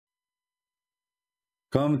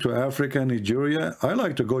Come to Africa, Nigeria. I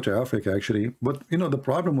like to go to Africa, actually. But, you know, the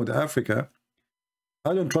problem with Africa,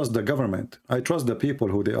 I don't trust the government. I trust the people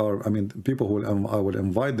who they are. I mean, people who I will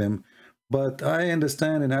invite them. But I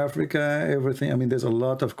understand in Africa, everything. I mean, there's a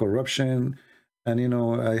lot of corruption. And, you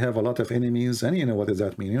know, I have a lot of enemies. And, you know, what does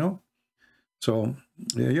that mean, you know? So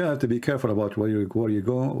you have to be careful about where you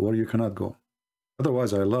go, where you cannot go.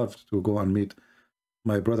 Otherwise, I love to go and meet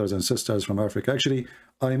my brothers and sisters from Africa. Actually,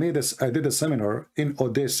 I did a seminar in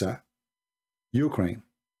Odessa, Ukraine.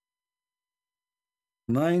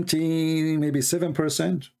 90, maybe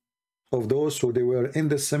 7% of those who they were in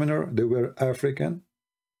the seminar, they were African,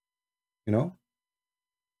 you know,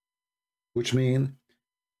 which means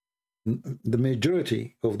the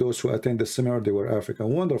majority of those who attend the seminar, they were African.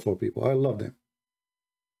 Wonderful people. I love them.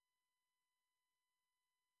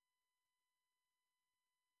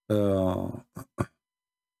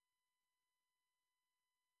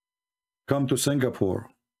 Come to Singapore.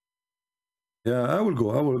 Yeah, I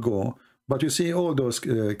will go. But you see, all those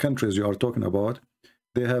countries you are talking about,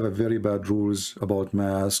 they have a very bad rules about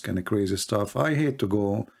mask and crazy stuff. I hate to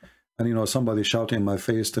go and, you know, somebody shouting in my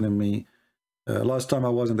face telling me, last time I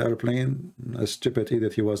was in the airplane, a stupid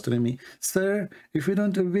idiot, he was telling me, sir, if you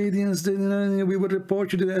don't obedience, then we will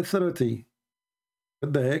report you to the authority.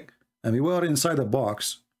 What the heck? I mean, we are inside a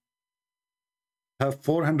box, have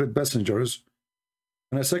 400 passengers,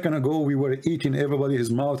 and a second ago we were eating, everybody,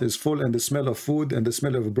 his mouth is full, and the smell of food and the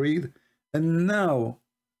smell of bread. And now,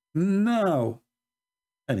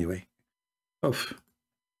 anyway, oof.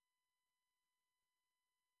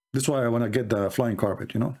 That's why I want to get the flying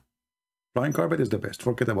carpet, you know. Flying carpet is the best.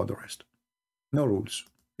 Forget about the rest. No rules.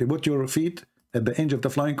 You put your feet at the edge of the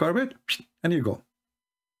flying carpet, and you go.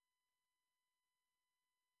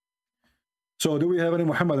 So, do we have any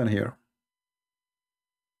Muhammadan here?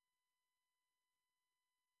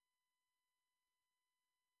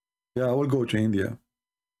 Yeah, I will go to India.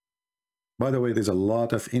 By the way, there's a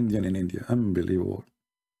lot of Indian in India. Unbelievable.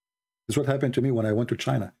 This is what happened to me when I went to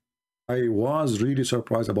China. I was really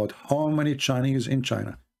surprised about how many Chinese in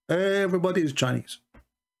China. Everybody is Chinese.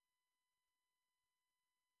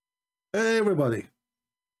 Everybody.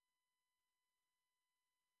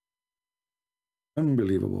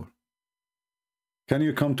 Unbelievable. Can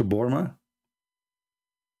you come to Burma?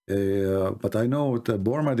 But I know at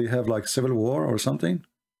Burma they have like civil war or something.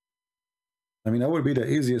 I mean, I would be the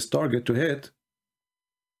easiest target to hit.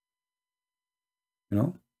 You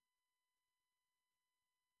know?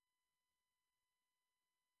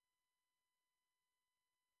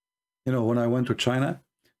 You know, when I went to China,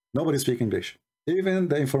 nobody speaks English. Even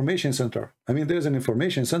the information center. I mean, there's an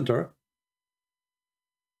information center.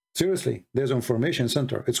 Seriously, there's an information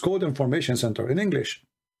center. It's called information center in English.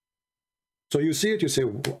 So you see it, you say,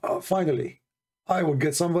 finally, I will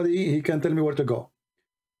get somebody, he can tell me where to go.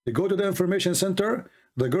 You go to the information center,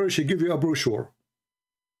 the girl, she give you a brochure.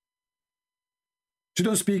 She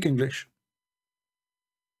don't speak English.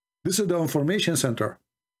 This is the information center.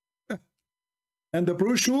 And the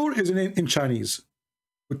brochure is in Chinese.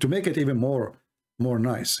 But to make it even more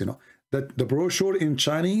nice, you know, that the brochure in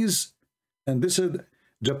Chinese, and this is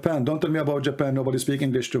Japan. Don't tell me about Japan. Nobody speaks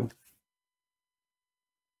English too.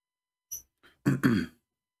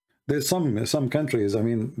 There's some countries, I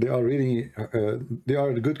mean, they are really, they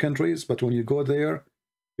are good countries, but when you go there,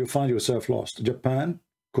 you find yourself lost. Japan,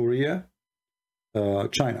 Korea,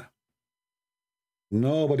 China.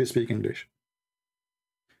 Nobody speaks English.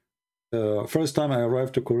 First time I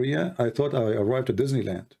arrived to Korea, I thought I arrived to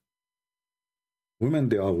Disneyland. Women,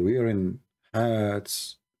 they are wearing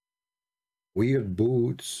hats, weird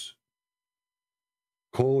boots,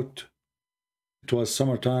 coat. It was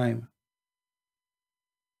summertime.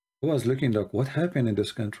 I was looking like, what happened in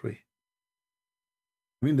this country?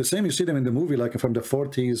 I mean, the same you see them in the movie, like from the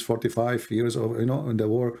 40s, 45 years of, you know, in the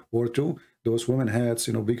War II, those women hats,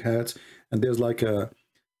 you know, big hats, and there's like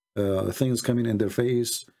things coming in their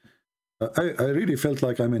face. I really felt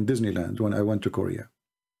like I'm in Disneyland when I went to Korea.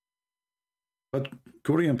 But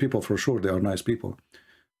Korean people, for sure, they are nice people.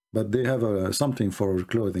 But they have something for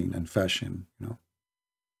clothing and fashion, you know.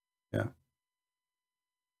 Yeah.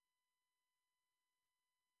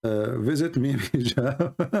 Visit me.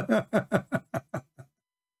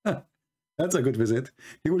 That's a good visit.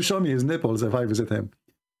 He will show me his nipples if I visit him.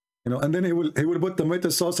 You know, and then he will put tomato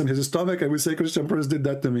sauce in his stomach and will say, Christian Prince did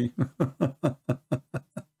that to me.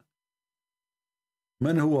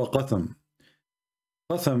 Man huwa Qatham.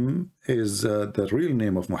 Qatham is the real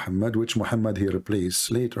name of Muhammad, which Muhammad he replaced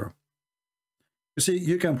later. You see,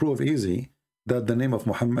 you can prove easy that the name of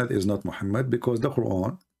Muhammad is not Muhammad because the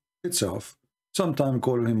Quran itself sometimes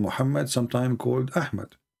call him Muhammad, sometimes called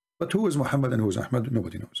Ahmad. But who is Muhammad and who is Ahmad?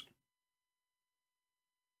 Nobody knows.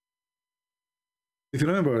 If you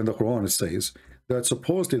remember in the Quran, it says that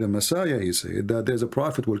supposedly the Messiah, he said that there's a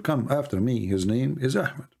prophet will come after me. His name is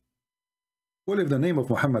Ahmad. Well, if the name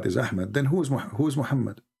of Muhammad is Ahmad, then who is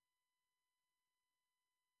Muhammad?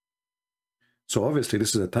 So obviously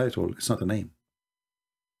this is a title, it's not a name.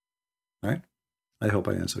 Right? I hope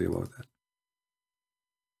I answer you about that.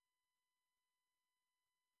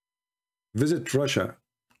 Visit Russia.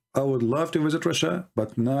 I would love to visit Russia,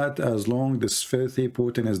 but not as long this filthy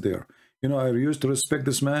Putin is there. You know, I used to respect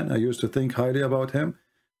this man. I used to think highly about him.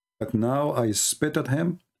 But now I spit at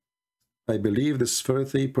him. I believe this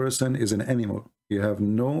filthy person is an animal. He have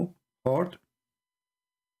no heart.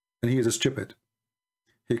 And he is stupid.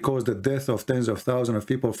 He caused the death of tens of thousands of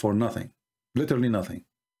people for nothing. Literally nothing.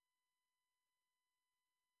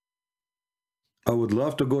 I would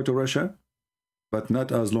love to go to Russia, but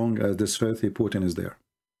not as long as this filthy Putin is there.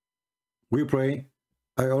 We pray.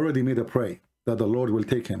 I already made a prayer that the Lord will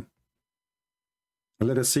take him. And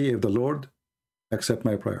let us see if the Lord accepts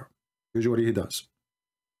my prayer. Usually he does.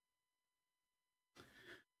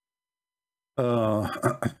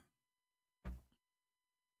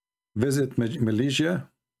 Visit Malaysia.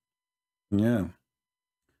 Yeah.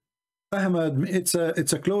 Ahmad, it's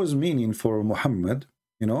a close meaning for Muhammad,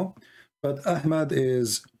 you know. But Ahmad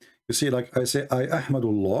is, you see, like I say, I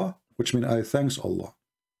Ahmadullah, which means I thanks Allah.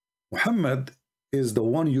 Muhammad is the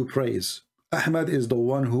one you praise. Ahmad is the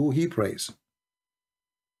one who he praise.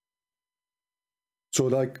 So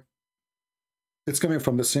like, it's coming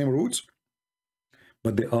from the same roots,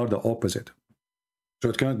 but they are the opposite. So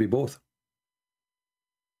it cannot be both.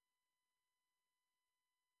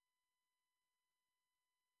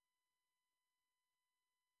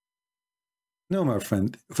 No, my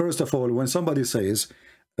friend. First of all, when somebody says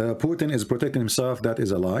Putin is protecting himself, that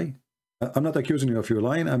is a lie. I'm not accusing you of your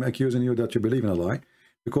lying. I'm accusing you that you believe in a lie,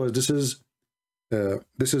 because this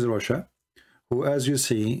is Russia, who, as you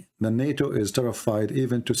see, the NATO is terrified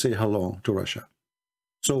even to say hello to Russia.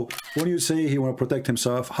 So when you say he want to protect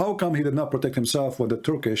himself, how come he did not protect himself when the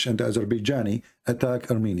Turkish and the Azerbaijani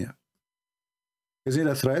attack Armenia? Is it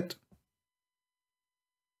a threat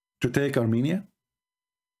to take Armenia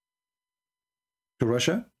to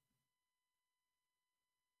Russia?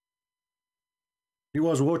 He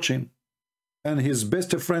was watching, and his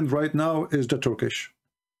best friend right now is the Turkish.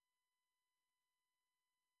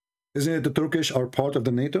 Isn't it the Turkish are part of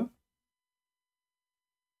the NATO?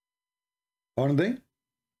 Aren't they?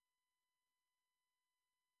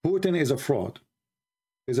 Putin is a fraud,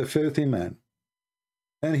 is a filthy man,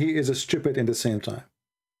 and he is a stupid in the same time.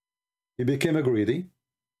 He became a greedy.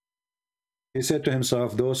 He said to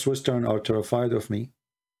himself, those Western are terrified of me.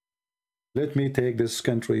 Let me take this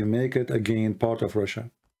country, make it again part of Russia.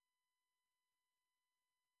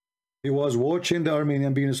 He was watching the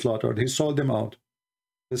Armenian being slaughtered. He sold them out.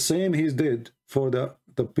 The same he did for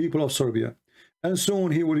the people of Serbia. And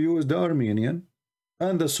soon he will use the Armenian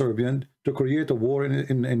and the Serbian to create a war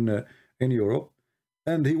in Europe.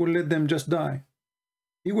 And he will let them just die.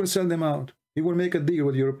 He will sell them out. He will make a deal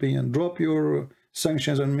with European. Drop your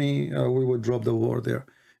sanctions on me, we will drop the war there.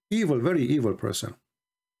 Evil, very evil person.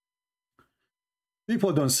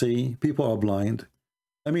 People don't see, people are blind.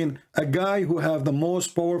 I mean, a guy who have the most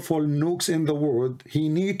powerful nukes in the world, he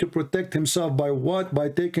need to protect himself by what? By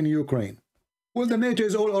taking Ukraine. Well, the NATO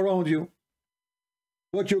is all around you.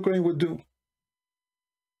 What Ukraine would do?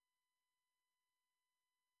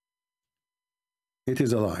 It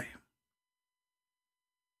is a lie.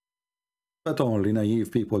 But only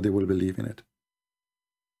naive people, they will believe in it.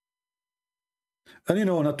 And you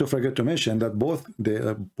know, not to forget to mention that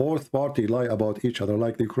both parties lie about each other.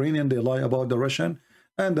 Like the Ukrainian, they lie about the Russian,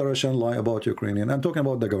 and the Russian lie about Ukrainian. I'm talking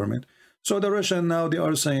about the government. So the Russian now, they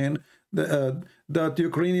are saying that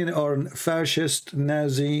Ukrainian are fascist,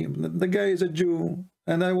 Nazi. The guy is a Jew,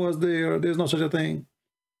 and I was there. There's no such a thing.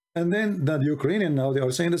 And then that Ukrainian now, they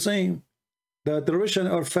are saying the same. That the Russian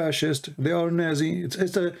are fascist, they are Nazi.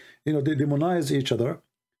 It's a, you know, they demonize each other.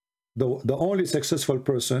 The only successful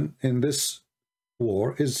person in this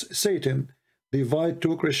war is Satan. Divide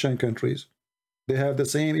two Christian countries. They have the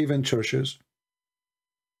same even churches,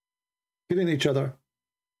 killing each other,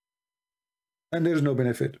 and there is no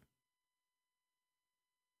benefit.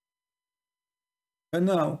 And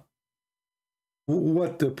now,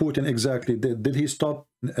 what Putin exactly did he stop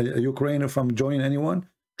Ukraine from joining anyone?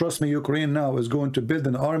 Trust me, Ukraine now is going to build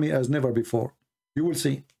an army as never before. You will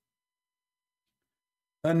see.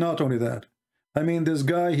 And not only that, I mean, this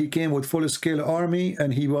guy, he came with full-scale army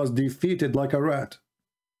and he was defeated like a rat.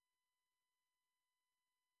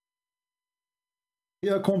 He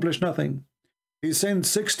accomplished nothing. He sent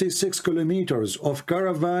 66 kilometers of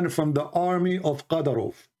caravan from the army of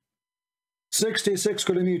Qadarov. 66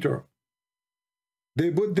 kilometers. They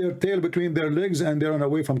put their tail between their legs and they run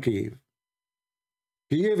away from Kiev.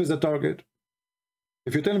 Kiev is the target.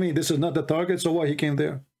 If you tell me this is not the target, so why he came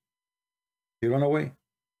there? He ran away.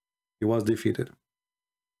 He was defeated.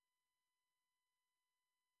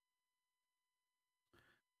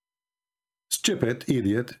 Stupid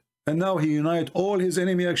idiot. And now he united all his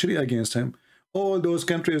enemy actually against him. All those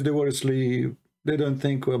countries, they were asleep. They don't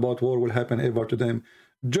think about war will happen ever to them.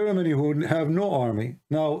 Germany, who have no army,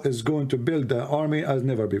 now is going to build the army as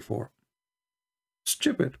never before.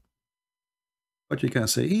 Stupid. But you can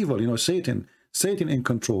say evil, you know, Satan in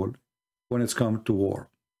control when it's come to war.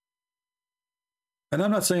 And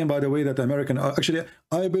I'm not saying, by the way, that the American, actually,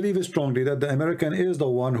 I believe strongly that the American is the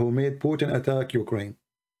one who made Putin attack Ukraine.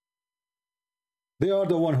 They are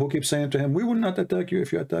the one who keep saying to him, we will not attack you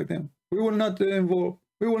if you attack them. We will not involve.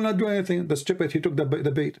 We will not do anything. The stupid, he took the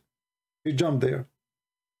bait. He jumped there.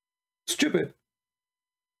 Stupid.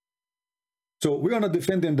 So we are not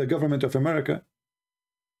defending the government of America.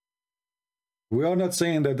 We are not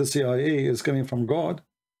saying that the CIA is coming from God.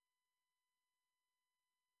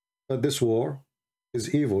 But this war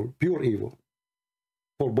is evil, pure evil.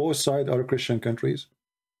 For both sides are Christian countries.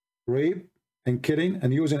 Rape and killing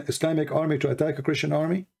and using Islamic army to attack a Christian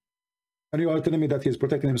army. And you are telling me that he's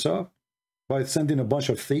protecting himself by sending a bunch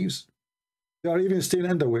of thieves? They are even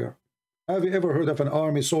stealing underwear. Have you ever heard of an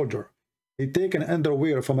army soldier? He take an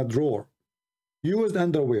underwear from a drawer, used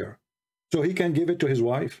underwear, so he can give it to his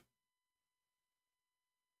wife?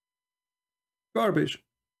 Garbage.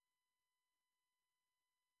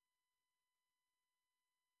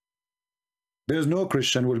 There's no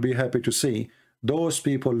Christian will be happy to see those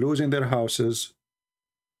people losing their houses,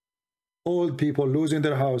 old people losing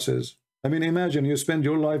their houses. I mean, imagine you spend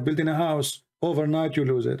your life building a house, overnight you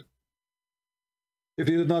lose it. If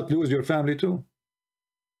you did not lose your family too,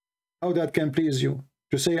 how that can please you?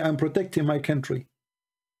 To say, I'm protecting my country.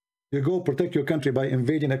 You go protect your country by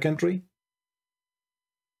invading a country?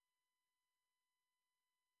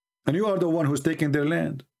 And you are the one who's taking their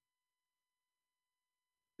land.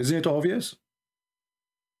 Isn't it obvious?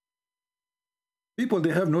 People,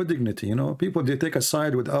 they have no dignity, you know. People, they take a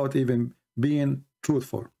side without even being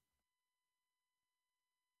truthful.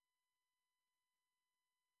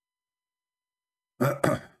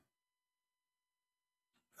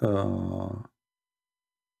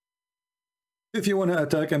 If you want to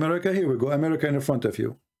attack America, here we go. America in front of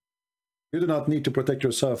you. You do not need to protect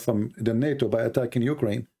yourself from the NATO by attacking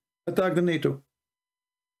Ukraine. Attack the NATO.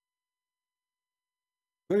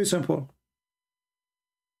 Very simple.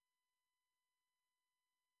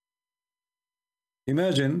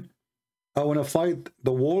 Imagine, I want to fight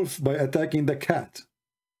the wolf by attacking the cat.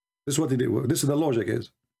 This is what it is. This is the logic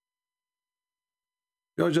is.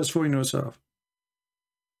 You're just fooling yourself.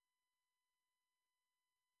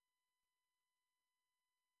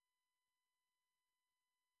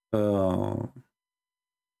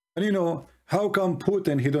 And you know, how come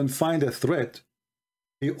Putin, he don't find a threat?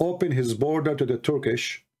 He opened his border to the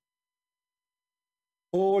Turkish.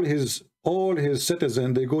 All his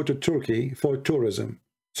citizens, they go to Turkey for tourism,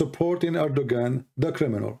 supporting Erdogan, the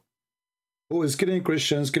criminal, who is killing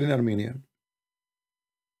Christians, killing Armenians.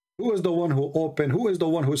 Who is the one who opened, who is the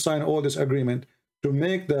one who signed all this agreement to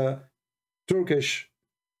make the Turkish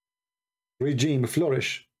regime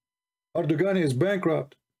flourish? Erdogan is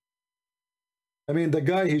bankrupt. I mean, the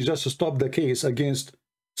guy, he just stopped the case against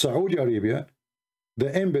Saudi Arabia,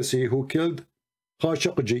 the embassy who killed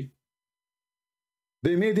Khashoggi.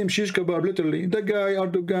 They made him shish kebab, literally. The guy,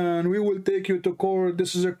 Erdogan, we will take you to court.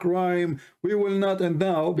 This is a crime. We will not. And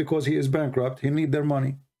now, because he is bankrupt, he needs their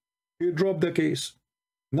money. He dropped the case.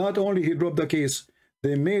 Not only he dropped the case,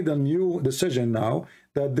 they made a new decision now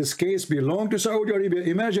that this case belonged to Saudi Arabia.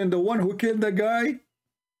 Imagine the one who killed the guy.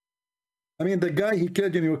 I mean, the guy he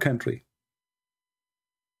killed in your country.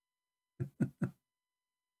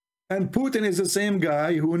 And Putin is the same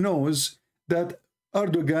guy who knows that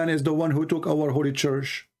Erdogan is the one who took our holy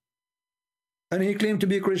church. And he claimed to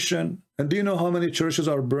be Christian. And do you know how many churches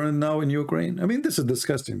are burned now in Ukraine? I mean, this is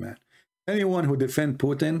disgusting, man. Anyone who defends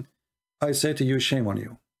Putin, I say to you, shame on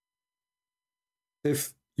you.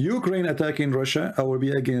 If Ukraine attacking Russia, I will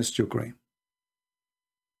be against Ukraine.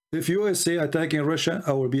 If USA attacking Russia,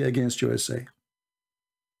 I will be against USA.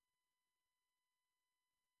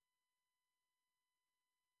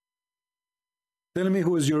 Tell me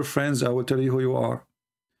who is your friends, I will tell you who you are.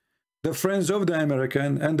 The friends of the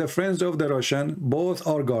American and the friends of the Russian, both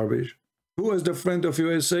are garbage. Who is the friend of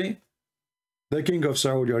USA? The king of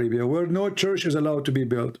Saudi Arabia, where no church is allowed to be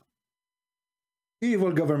built.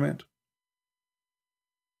 Evil government.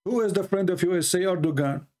 Who is the friend of USA?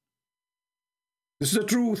 Erdogan. This is the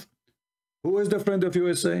truth. Who is the friend of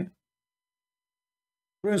USA?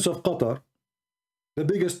 Prince of Qatar, the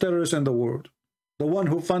biggest terrorist in the world, the one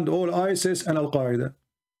who fund all ISIS and Al-Qaeda.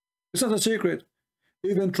 It's not a secret.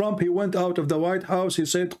 Even Trump, he went out of the White House, he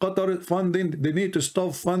said Qatar funding, they need to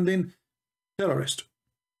stop funding terrorists.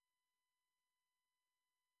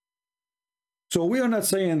 So we are not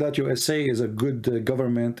saying that USA is a good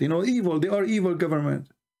government. You know, evil, they are evil government.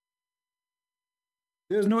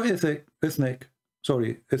 There's no ethic.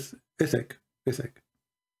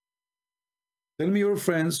 Tell me your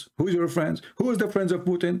friends. Who's your friends? Who is the friends of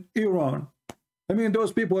Putin? Iran. I mean,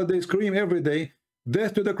 those people, they scream every day,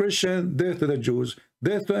 death to the Christian, death to the Jews,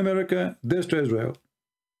 death to America, death to Israel.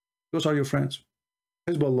 Those are your friends.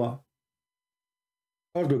 Hezbollah,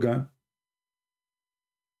 Erdogan,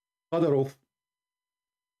 Kadyrov.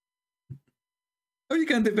 How you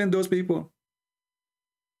can defend those people?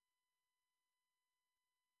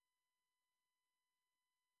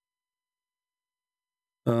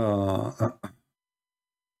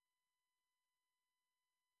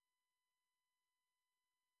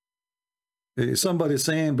 Somebody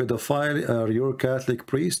saying pedophile are your Catholic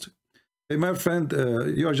priest. Hey, my friend,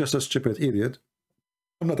 you are just a stupid idiot.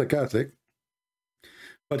 I'm not a Catholic.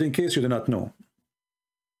 But in case you do not know,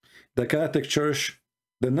 the Catholic Church,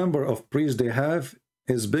 the number of priests they have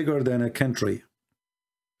is bigger than a country.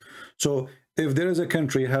 So if there is a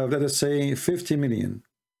country have, let us say, 50 million,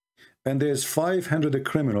 and there's 500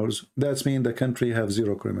 criminals, that means the country have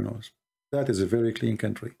 0 criminals. That is a very clean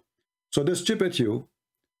country. So the stupid you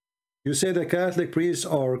say the Catholic priests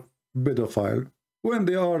are pedophile, when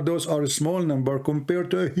they are, those are a small number compared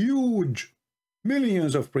to a huge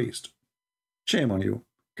millions of priests. Shame on you,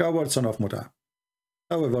 coward son of Muta.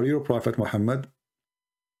 However, your Prophet Muhammad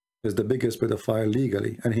is the biggest pedophile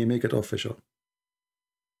legally, and he make it official.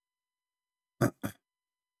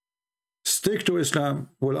 Stick to Islam.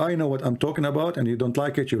 Well, I know what I'm talking about, and you don't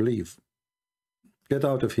like it, you leave. Get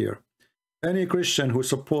out of here. Any Christian who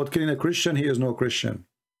support killing a Christian, he is no Christian.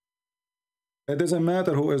 It doesn't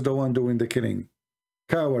matter who is the one doing the killing.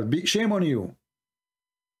 Coward, shame on you.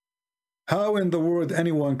 How in the world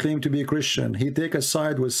anyone claim to be a Christian, he take a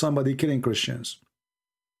side with somebody killing Christians?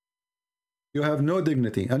 You have no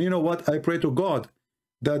dignity. And you know what? I pray to God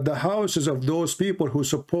that the houses of those people who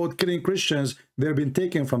support killing Christians, they've been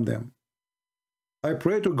taken from them. I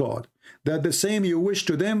pray to God that the same you wish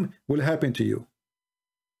to them will happen to you.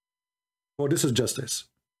 For this is justice.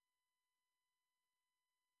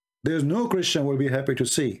 There's no Christian will be happy to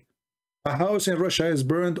see a house in Russia is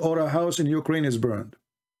burned or a house in Ukraine is burned.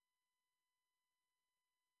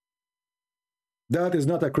 That is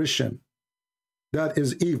not a Christian. That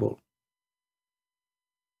is evil.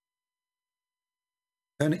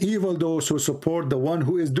 And evil those who support the one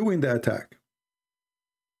who is doing the attack.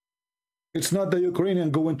 It's not the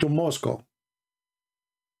Ukrainian going to Moscow.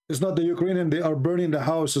 It's not the Ukrainian, they are burning the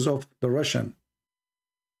houses of the Russian.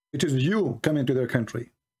 It is you coming to their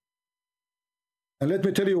country. And let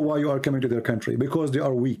me tell you why you are coming to their country. Because they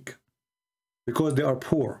are weak. Because they are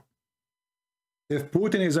poor. If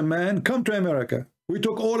Putin is a man, come to America. We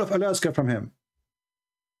took all of Alaska from him.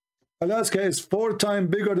 Alaska is 4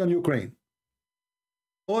 times bigger than Ukraine.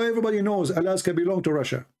 Oh, everybody knows Alaska belongs to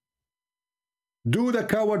Russia. Do the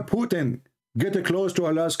coward Putin get close to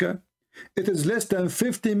Alaska? It is less than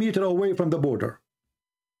 50 meters away from the border.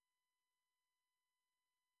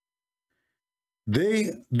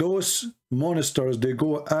 Those monsters, they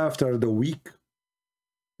go after the weak.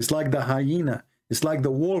 It's like the hyena. It's like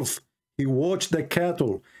the wolf. He watched the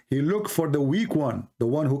cattle. He looked for the weak one, the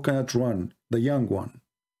one who cannot run, the young one.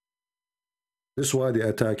 This is why they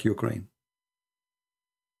attack Ukraine.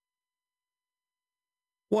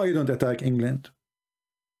 Why you don't attack England?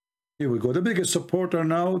 Here we go. The biggest supporter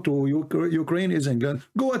now to Ukraine is England.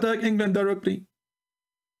 Go attack England directly.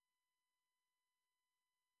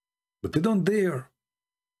 But they don't dare.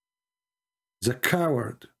 He's a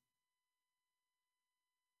coward.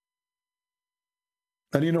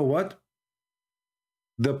 And you know what?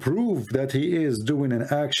 The proof that he is doing an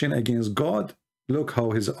action against God, look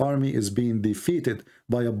how his army is being defeated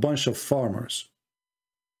by a bunch of farmers.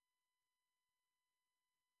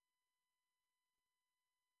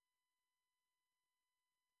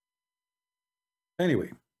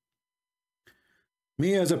 Anyway,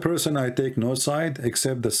 me as a person, I take no side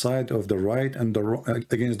except the side of the right and the wrong,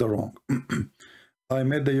 against the wrong. I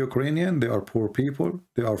met the Ukrainian. They are poor people.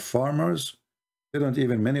 They are farmers. They don't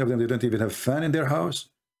even, many of them, they don't even have fan in their house.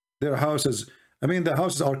 Their houses, I mean, the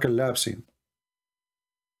houses are collapsing.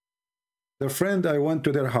 The friend, I went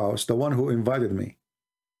to their house, the one who invited me.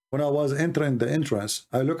 When I was entering the entrance,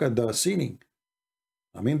 I look at the ceiling.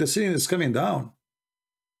 I mean, the ceiling is coming down.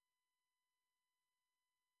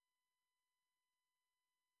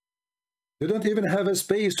 They don't even have a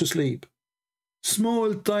space to sleep.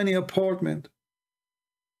 Small, tiny apartment.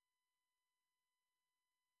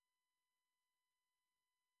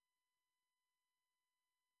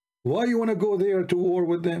 Why you want to go there to war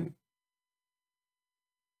with them?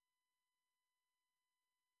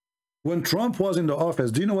 When Trump was in the office,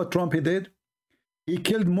 do you know what Trump he did? He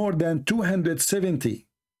killed more than 270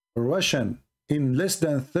 Russian in less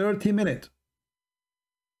than 30 minutes.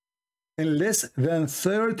 In less than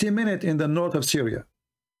 30 minutes in the north of Syria.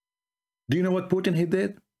 Do you know what Putin he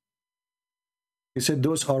did? He said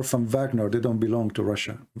those are from Wagner. They don't belong to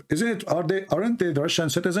Russia. Isn't it? Aren't they the Russian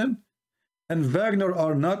citizen? And Wagner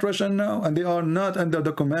are not Russian now, and they are not under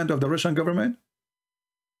the command of the Russian government.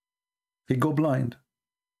 He go blind,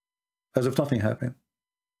 as if nothing happened.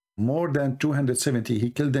 More than 270.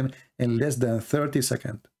 He killed them in less than 30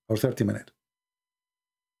 seconds or 30 minutes.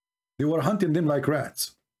 They were hunting them like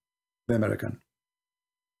rats, the American.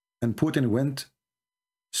 And Putin went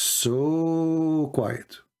so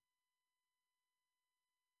quiet.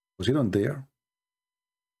 Was he not there?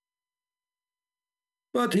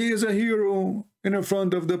 But he is a hero in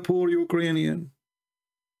front of the poor Ukrainian.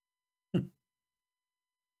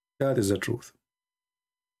 That is the truth.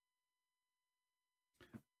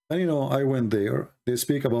 And you know, I went there. They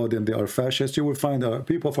speak about them. They are fascists. You will find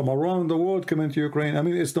people from around the world coming to Ukraine. I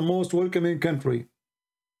mean, it's the most welcoming country.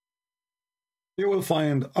 You will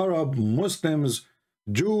find Arab, Muslims,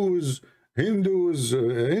 Jews, Hindus,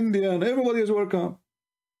 Indian. Everybody is welcome.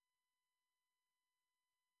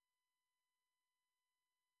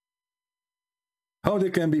 How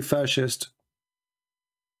they can be fascist?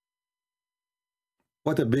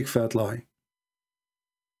 What a big fat lie.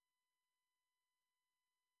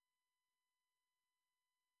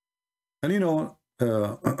 And you know,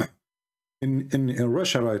 in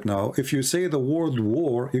Russia right now, if you say the word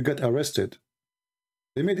war, you get arrested.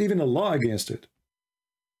 They made even a law against it.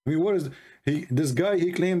 I mean, what is this guy?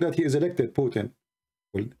 He claimed that he is elected, Putin.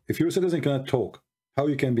 Well, if your citizen cannot talk, how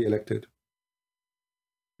you can be elected?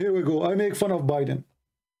 Here we go. I make fun of Biden.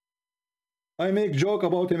 I make joke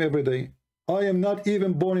about him every day. I am not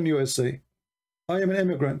even born in USA. I am an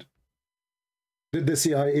immigrant. Did the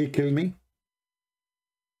CIA kill me?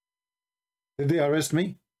 Did they arrest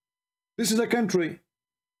me? This is a country.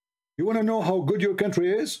 You want to know how good your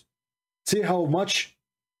country is? See how much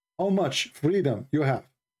freedom you have.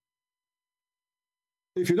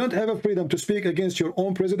 If you don't have a freedom to speak against your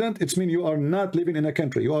own president, it means you are not living in a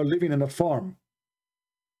country. You are living in a farm.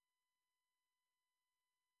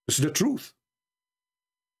 This is the truth.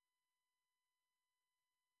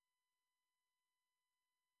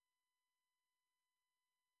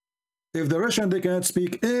 If the Russian, they cannot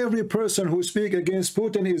speak, every person who speaks against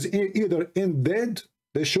Putin is either dead,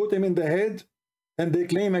 they shoot him in the head, and they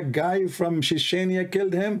claim a guy from Chechnya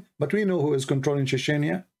killed him, but we know who is controlling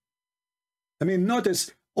Chechnya. I mean,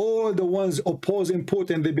 notice all the ones opposing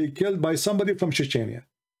Putin, they be killed by somebody from Chechnya.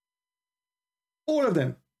 All of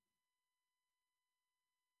them.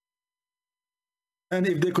 And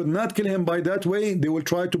if they could not kill him by that way, they will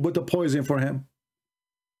try to put a poison for him.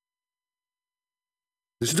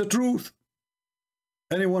 This is the truth.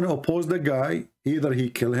 Anyone who opposed the guy, either he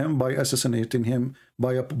kill him by assassinating him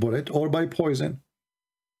by a bullet or by poison.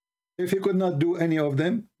 If he could not do any of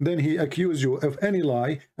them, then he accused you of any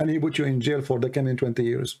lie and he put you in jail for the coming 20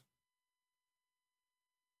 years.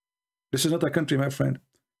 This is not a country, my friend.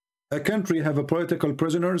 A country have a political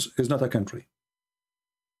prisoners is not a country.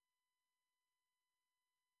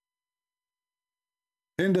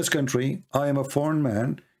 In this country, I am a foreign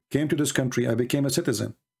man, came to this country, I became a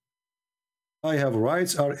citizen. I have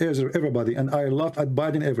rights as everybody, and I laugh at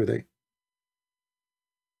Biden every day.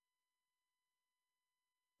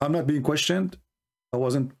 I'm not being questioned. I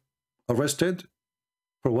wasn't arrested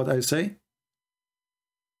for what I say.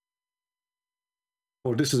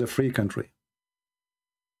 Or this is a free country.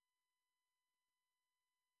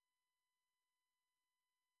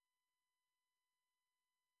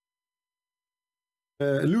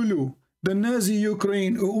 Lulu, the Nazi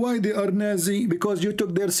Ukraine, why they are Nazi? Because you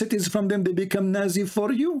took their cities from them, they become Nazi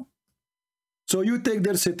for you. So you take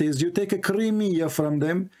their cities, you take a Crimea from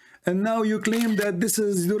them, and now you claim that this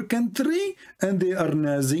is your country, and they are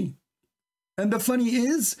Nazi. And the funny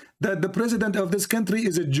is that the president of this country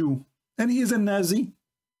is a Jew, and he is a Nazi.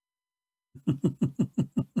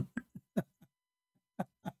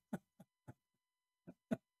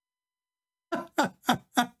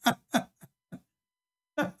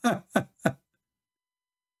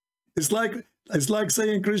 It's like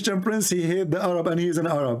saying Christian Prince, he hate the Arab and he is an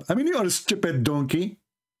Arab. I mean, you are a stupid donkey.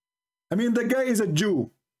 I mean, the guy is a Jew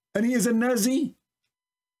and he is a Nazi.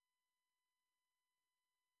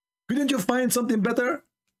 Couldn't you find something better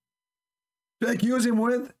to accuse him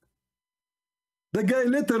with? The guy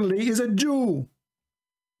literally is a Jew.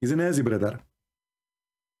 He's a Nazi, brother.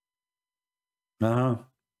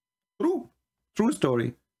 True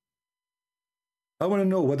story. I want to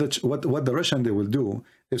know what the Russian they will do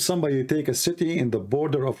if somebody take a city in the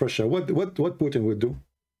border of Russia. What Putin would do?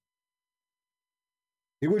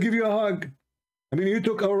 He will give you a hug. I mean, you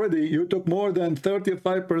took more than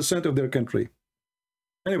 35% of their country.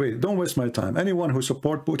 Anyway, don't waste my time. Anyone who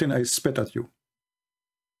support Putin, I spit at you.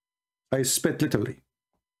 I spit literally.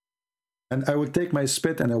 And I will take my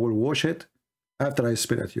spit and I will wash it after I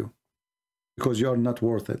spit at you. Because you are not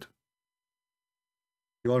worth it.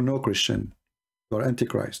 You are no Christian. You are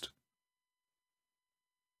Antichrist.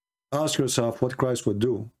 Ask yourself what Christ would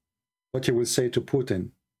do, what he will say to Putin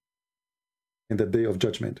in the day of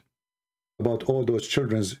judgment about all those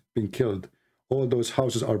children being killed, all those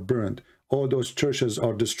houses are burned, all those churches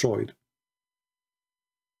are destroyed.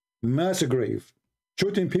 Mass grave,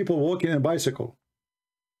 shooting people walking on a bicycle.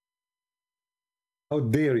 How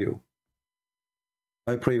dare you?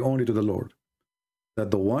 I pray only to the Lord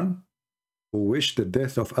that the one who wished the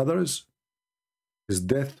death of others, his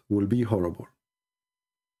death will be horrible.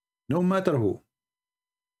 No matter who.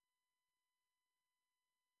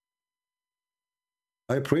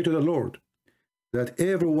 I pray to the Lord that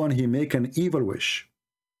everyone he make an evil wish,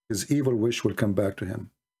 his evil wish will come back to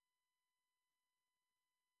him.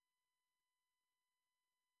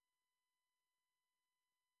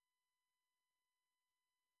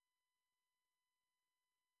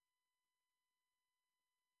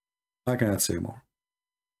 I cannot say more.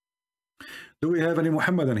 Do we have any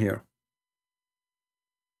Muhammadan here?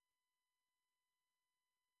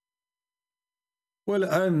 Well,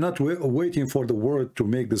 I'm not waiting for the word to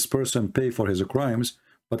make this person pay for his crimes,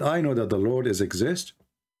 but I know that the Lord exists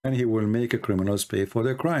and he will make criminals pay for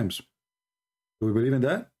their crimes. Do we believe in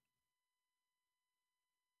that?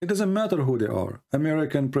 It doesn't matter who they are.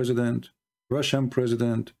 American president, Russian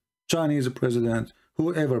president, Chinese president,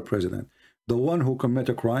 whoever president. The one who commit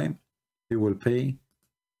a crime, he will pay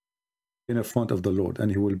in the front of the Lord, and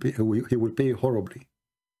he will pay horribly.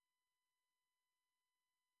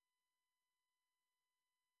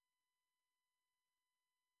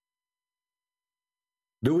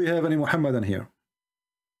 Do we have any Muhammadan here?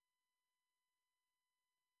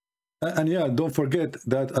 And yeah, don't forget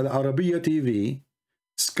that Al Arabiya TV,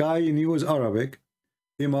 Sky News Arabic,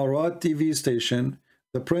 Emirat TV station,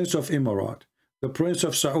 the Prince of Emirat, the Prince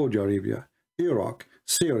of Saudi Arabia, Iraq,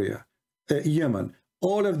 Syria, Yemen,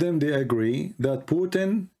 all of them, they agree that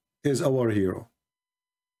Putin is our hero.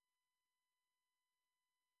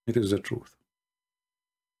 It is the truth.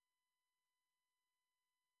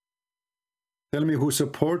 Tell me who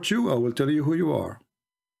supports you, I will tell you who you are.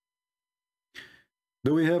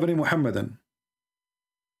 Do we have any Muhammadan?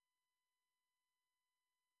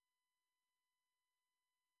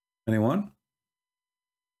 Anyone?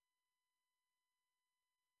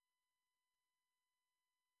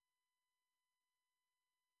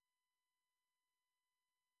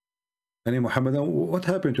 Any Muhammadan? What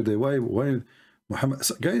happened today? Why Muhammad?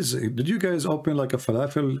 Guys, did you guys open like a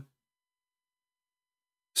falafel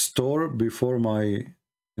store before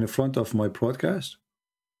in front of my broadcast?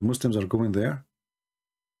 Muslims are going there.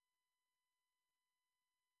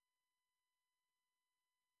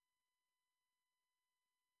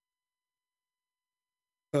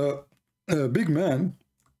 Big man,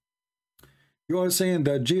 you are saying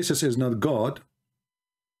that Jesus is not God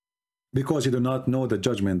because he do not know the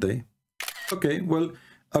judgment day. Okay, well,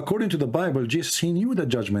 according to the Bible, Jesus, he knew the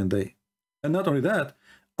judgment day. And not only that,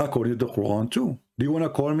 according to the Quran too. Do you want to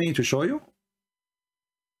call me to show you?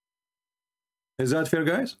 Is that fair,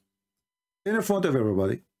 guys? In front of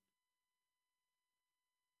everybody.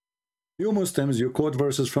 You Muslims, you quote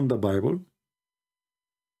verses from the Bible,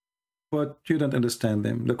 but you don't understand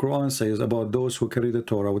them. The Quran says about those who carry the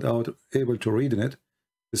Torah without able to read in it,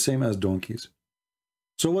 the same as donkeys.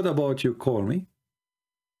 So what about you call me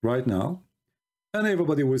right now, and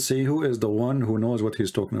everybody will see who is the one who knows what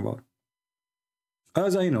he's talking about.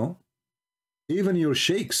 As I know, even your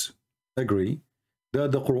sheikhs agree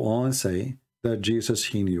that the Quran say that Jesus,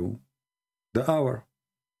 he knew the hour.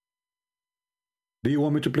 Do you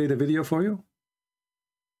want me to play the video for you?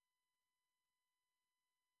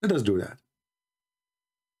 Let us do that.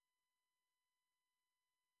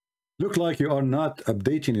 Look like you are not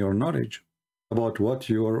updating your knowledge about what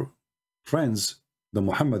your friends, the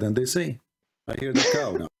Muhammadan, they say. I hear the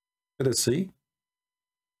cow now. Let us see.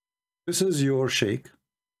 This is your sheikh.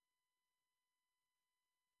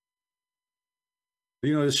 Do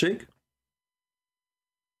you know this sheikh?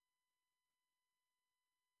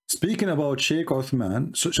 Speaking about Sheikh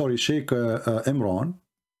Uthman, sorry, Sheikh Imran,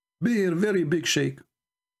 very big sheikh.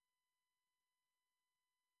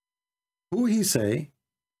 Who he say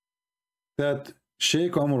that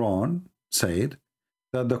Sheikh Imran said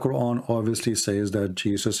that the Quran obviously says that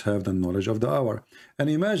Jesus have the knowledge of the hour. And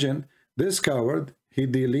imagine this coward, he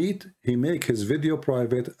make his video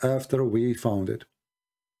private after we found it.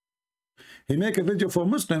 He make a video for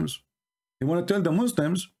Muslims. He want to tell the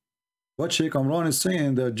Muslims what Sheikh Imran is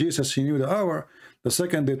saying, that Jesus, he knew the hour. The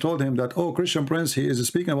second they told him that, oh, Christian Prince, he is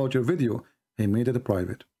speaking about your video, he made it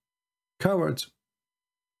private. Cowards.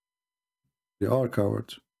 They are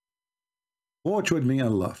cowards. Watch with me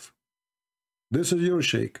and laugh. This is your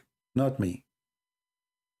sheikh, not me.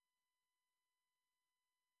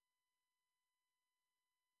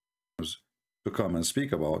 To come and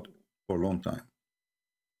speak about for a long time,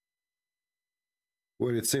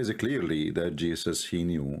 where it says clearly that Jesus, he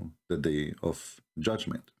knew the day of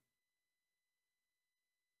judgment.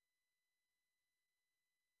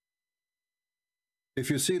 If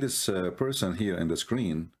you see this person here in the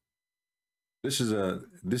screen, this is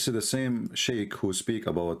the same sheikh who speak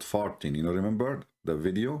about farting. You know, remember the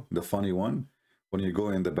video, the funny one, when you go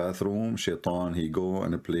in the bathroom, shaitan, he go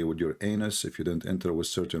and play with your anus if you didn't enter with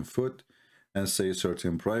certain foot and say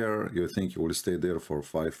certain prayer. You think you will stay there for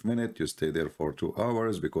 5 minutes, you stay there for 2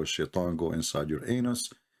 hours because shaitan go inside your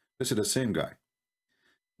anus. This is the same guy.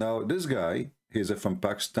 Now this guy, he's from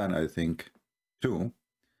Pakistan, I think, too,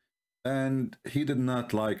 and he did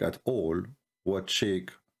not like at all what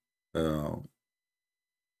Sheikh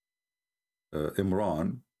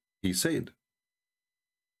Imran he said.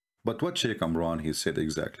 But what Sheikh Imran he said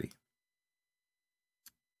exactly?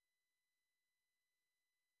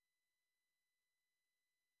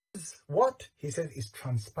 What he said is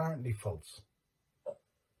transparently false.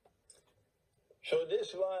 So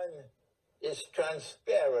this one is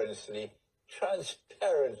transparently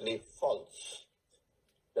false.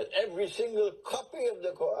 That every single copy of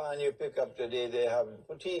the Quran you pick up today, they have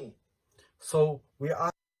put in. So we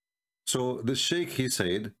are. So the sheikh he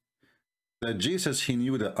said that Jesus he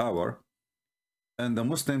knew the hour, and the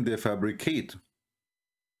Muslim they fabricate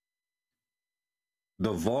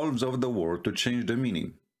the valves of the word to change the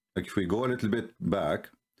meaning. Like if we go a little bit back,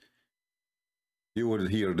 you will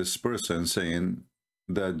hear this person saying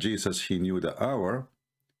that Jesus he knew the hour,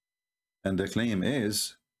 and the claim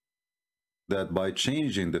is that by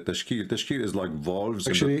changing the tashkil is like valves.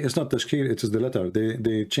 Actually, it's not tashkil, it is the letter.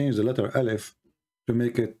 They change the letter alif to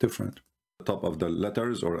make it different. The top of the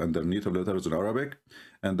letters or underneath of letters in Arabic,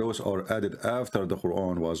 and those are added after the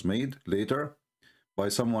Quran was made later by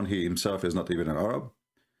someone he himself is not even an Arab.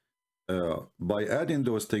 By adding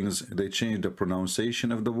those things, they change the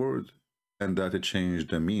pronunciation of the word, and that it changed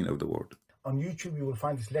the meaning of the word. On YouTube, you will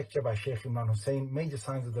find this lecture by Sheikh Imran Hussein, Major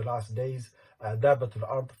Signs of the Last Days, Dabatul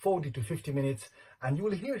Ard, 40 to 50 minutes, and you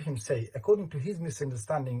will hear him say, according to his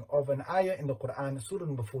misunderstanding of an ayah in the Quran, Surah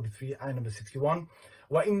number 43, ayah number 61,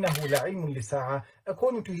 وَإِنَّهُ لَعِلْمٌ لِسَاعَةٍ,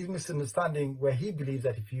 according to his misunderstanding, where he believes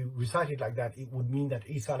that if you recite it like that, it would mean that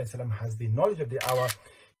Isa alayhi salam has the knowledge of the hour.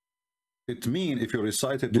 It means if you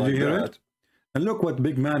recite it like that, and look what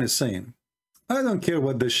big man is saying. I don't care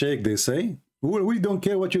what the sheikh they say. We don't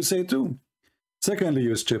care what you say too. Secondly,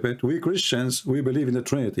 you stupid, we Christians, we believe in the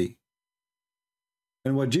Trinity.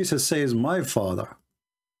 And what Jesus says, my Father.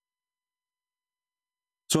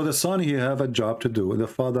 So the Son, he have a job to do, and the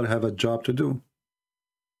Father have a job to do.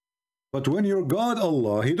 But when your God,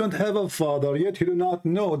 Allah, he don't have a Father, yet he do not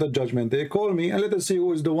know the judgment day. Call me, and let us see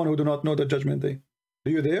who is the one who do not know the judgment day.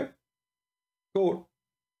 Are you there? Call.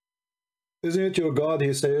 Isn't it your God,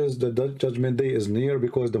 he says, the judgment day is near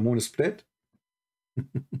because the moon is split?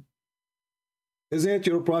 Isn't it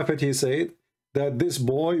your prophet, he said, that this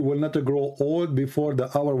boy will not grow old before the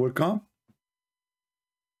hour will come?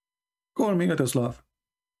 Call me, let us laugh.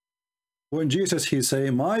 When Jesus, he say,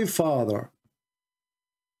 my Father,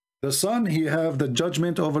 the Son, he have the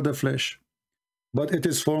judgment over the flesh, but it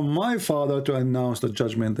is for my Father to announce the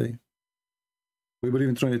judgment day. We believe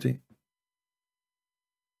in Trinity.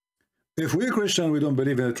 If we're Christian, we don't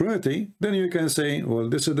believe in the Trinity, then you can say, well,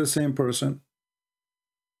 this is the same person.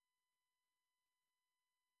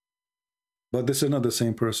 But this is not the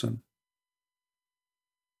same person.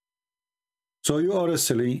 So you are as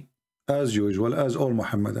silly, as usual, as all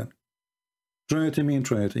Muhammadan. Trinity means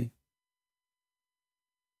Trinity.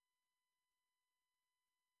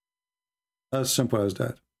 As simple as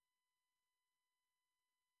that.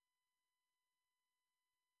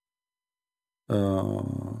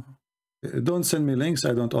 Don't send me links.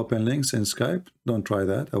 I don't open links in Skype. Don't try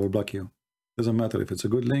that. I will block you. Doesn't matter if it's a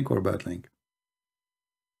good link or a bad link.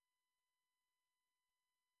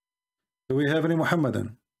 Do we have any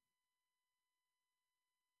Muhammadan?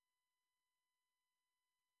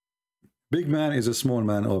 Big man is a small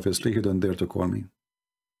man, obviously. He don't dare to call me.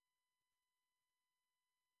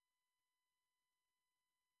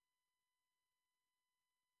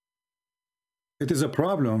 It is a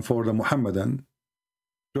problem for the Muhammadan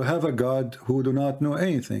to have a God who do not know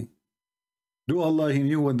anything. Do Allah, he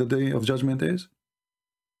knew what the day of judgment is?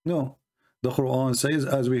 No. The Quran says,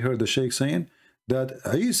 as we heard the Sheikh saying, that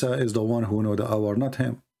Isa is the one who know the hour, not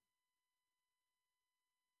him.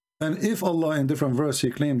 And if Allah in different verse he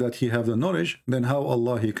claimed that he have the knowledge, then how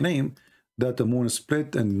Allah he claimed that the moon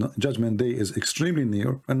split and judgment day is extremely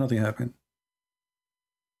near and nothing happened?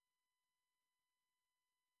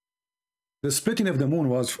 The splitting of the moon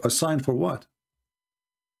was a sign for what?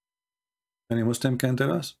 Any Muslim can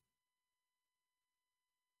tell us?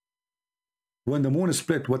 When the moon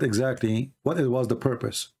split, what was the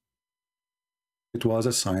purpose? It was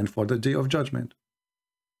a sign for the day of judgment.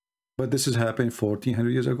 But this has happened 1400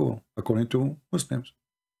 years ago, according to Muslims.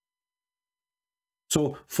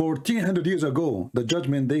 So 1400 years ago, the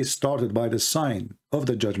judgment day started by the sign of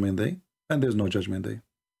the judgment day, and there's no judgment day.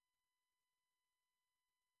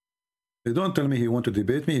 They don't tell me he want to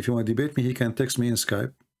debate me. If you want to debate me, he can text me in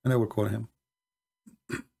Skype, and I will call him.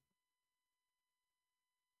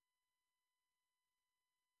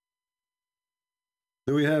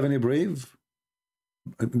 Do we have any brave?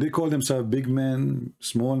 They call themselves big men,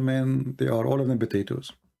 small men. They are all of them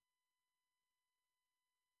potatoes.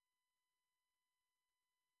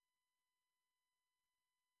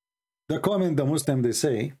 The comment the Muslim they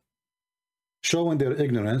say, showing their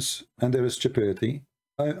ignorance and their stupidity,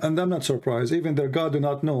 and I'm not surprised. Even their God do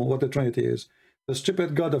not know what the Trinity is. The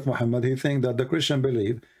stupid God of Muhammad, he think that the Christian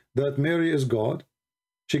believe that Mary is God.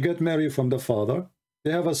 She get married from the Father.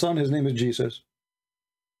 They have a son. His name is Jesus.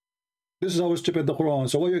 This is how stupid the Quran.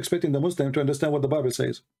 So why are you expecting the Muslim to understand what the Bible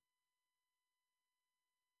says?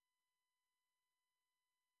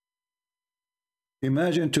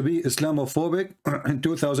 Imagine to be Islamophobic in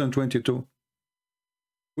 2022.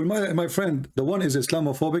 Well, my friend, the one is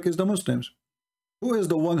Islamophobic is the Muslims. Who is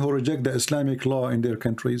the one who reject the Islamic law in their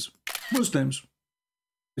countries? Muslims.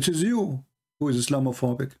 It is you who is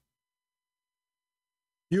Islamophobic.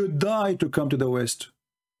 You die to come to the West.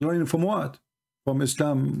 Learning from what? From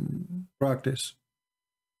Islam practice.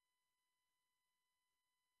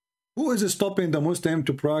 Who is stopping the Muslim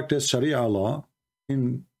to practice Sharia law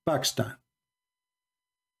in Pakistan,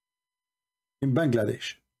 in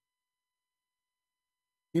Bangladesh,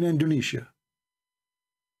 in Indonesia,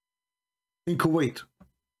 in Kuwait,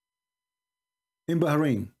 in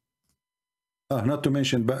Bahrain, not to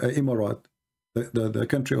mention Emirat, the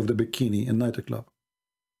country of the bikini and nightclub?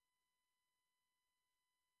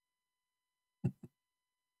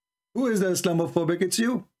 Who is the Islamophobic? It's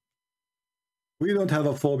you. We don't have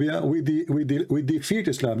a phobia. We defeat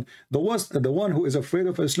Islam. The one who is afraid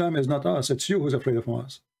of Islam is not us. It's you who's afraid of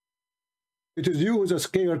us. It is you who's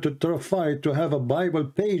scared, terrified to have a Bible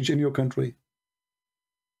page in your country.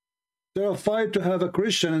 Terrified to have a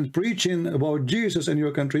Christian preaching about Jesus in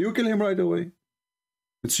your country. You kill him right away.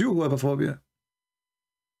 It's you who have a phobia.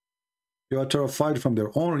 You are terrified from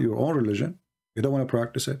your own religion. You don't want to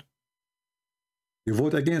practice it. You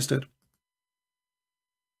vote against it.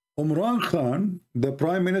 Imran Khan, the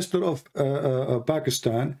Prime Minister of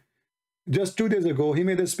Pakistan, just 2 days ago, he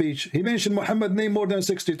made a speech. He mentioned Muhammad's name more than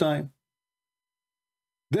 60 times.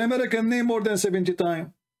 The American name more than 70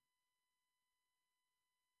 times.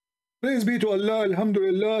 Praise be to Allah,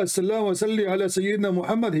 Alhamdulillah, Sallallahu Salli ala Sayyidina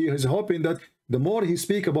Muhammad. He is hoping that the more he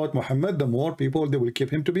speak about Muhammad, the more people, they will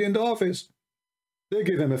keep him to be in the office. They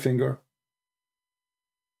give him a finger.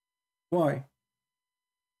 Why?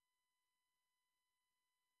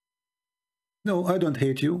 No, I don't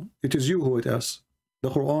hate you. It is you who hate us.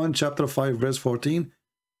 The Quran chapter 5 verse 14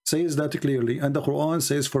 says that clearly. And the Quran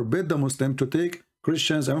says, forbid the Muslim to take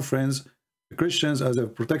Christians and friends, Christians as a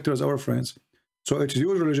protectors, our friends. So it is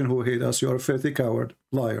your religion who hate us. You are a filthy coward,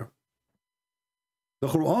 liar. The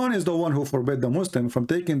Quran is the one who forbid the Muslim from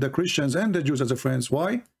taking the Christians and the Jews as a friends.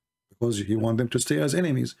 Why? Because he wants them to stay as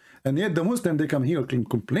enemies. And yet the Muslim, they come here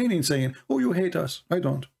complaining, saying, oh, you hate us. I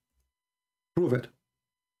don't. Prove it.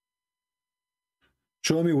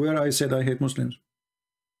 Show me where I said I hate Muslims.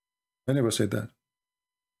 I never said that.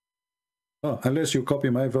 Oh, unless you copy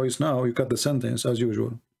my voice now, you cut the sentence as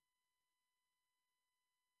usual.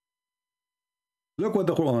 Look what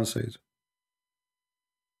the Quran says.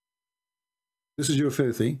 This is your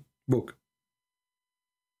filthy book.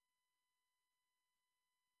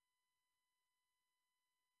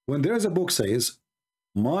 When there is a book says,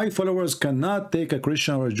 my followers cannot take a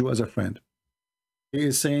Christian or a Jew as a friend, he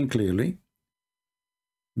is saying clearly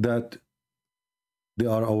that they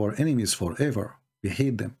are our enemies forever. We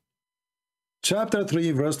hate them. Chapter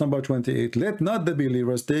 3, verse number 28. Let not the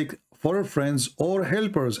believers take for friends or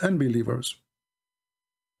helpers unbelievers.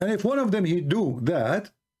 And if one of them he do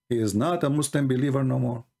that, he is not a Muslim believer no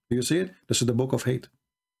more. Do you see it? This is the book of hate.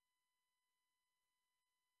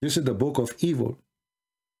 This is the book of evil.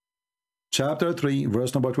 Chapter 3,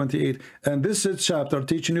 verse number 28. And this is chapter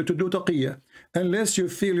teaching you to do taqiyya. Unless you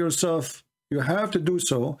feel yourself, you have to do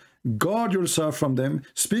so. Guard yourself from them.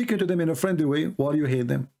 Speaking to them in a friendly way while you hate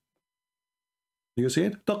them. Do you see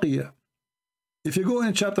it? Taqiyya. If you go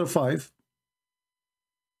in chapter 5,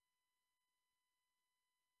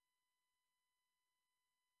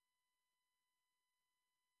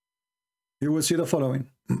 you will see the following.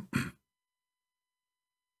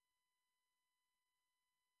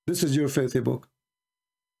 This is your faithful book.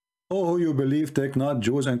 Oh, who you believe, take not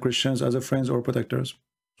Jews and Christians as a friends or protectors.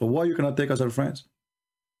 So why you cannot take us as friends?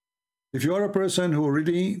 If you are a person who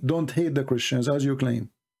really don't hate the Christians as you claim,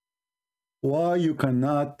 why you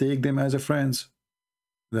cannot take them as a friends?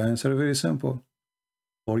 The answer is very simple.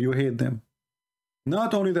 Or you hate them.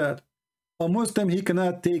 Not only that, a Muslim, he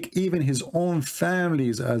cannot take even his own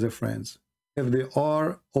families as a friends if they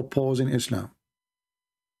are opposing Islam.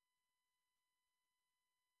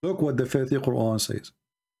 Look what the faithful Quran says.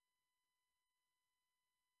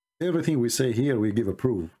 Everything we say here, we give a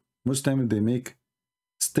proof. Muslims, they make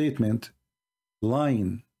statement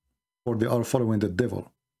lying, or they are following the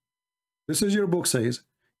devil. This is your book says,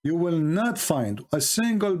 you will not find a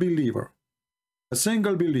single believer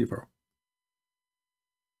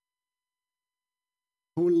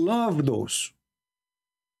who love those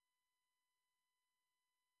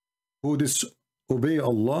who disobey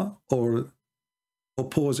Allah or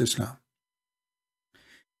oppose Islam.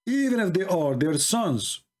 Even if they are their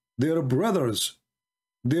sons, their brothers,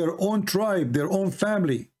 their own tribe, their own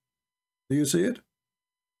family. Do you see it?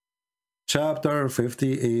 Chapter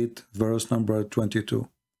 58, verse number 22.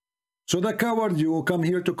 So the coward, you come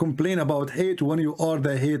here to complain about hate when you are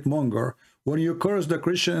the hate monger, when you curse the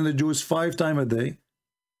Christian and the Jews 5 times a day,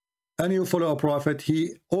 and you follow a prophet,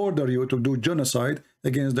 he order you to do genocide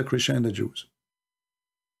against the Christian and the Jews.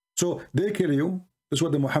 So they kill you. That's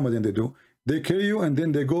what the Muhammadan they do. They kill you and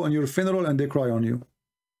then they go on your funeral and they cry on you.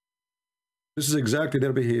 This is exactly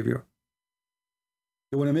their behavior.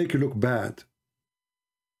 They want to make you look bad.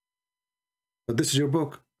 But this is your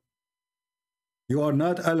book. You are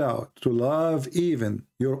not allowed to love even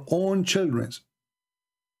your own children,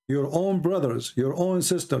 your own brothers, your own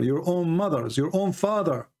sister, your own mothers, your own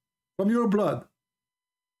father, from your blood,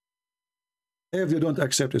 if they don't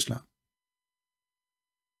accept Islam.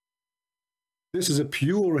 This is a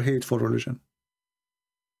pure hateful religion.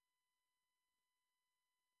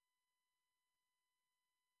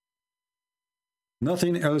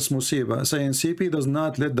 Nothing else, Musiba. Saying CP does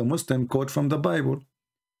not let the Muslim quote from the Bible.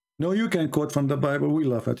 No, you can quote from the Bible. We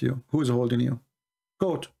laugh at you. Who is holding you?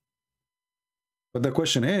 Quote. But the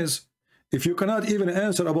question is, if you cannot even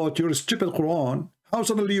answer about your stupid Quran, how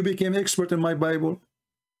suddenly you became expert in my Bible?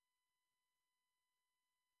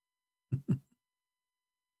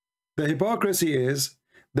 The hypocrisy is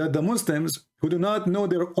that the Muslims who do not know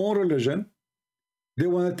their own religion, they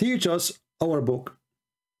want to teach us our book.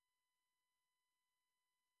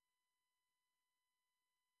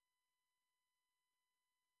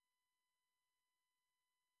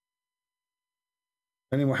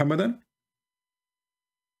 Any Muhammadan?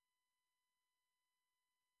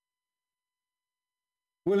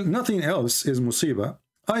 Well, nothing else is Musiba.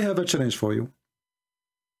 I have a challenge for you.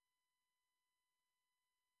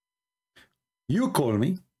 You call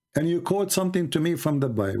me and you quote something to me from the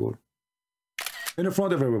Bible in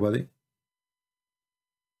front of everybody.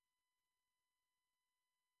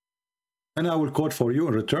 And I will quote for you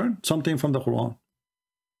in return something from the Quran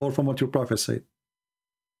or from what your prophet said.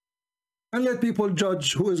 And let people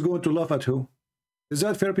judge who is going to laugh at who. Is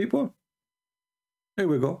that fair, people? Here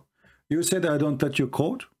we go. You said I don't let you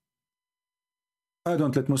quote. I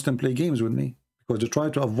don't let Muslims play games with me because they try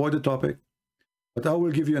to avoid the topic. But I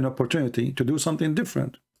will give you an opportunity to do something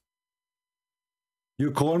different.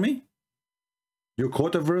 You call me. You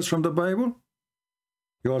quote a verse from the Bible.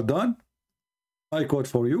 You are done. I quote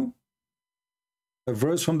for you a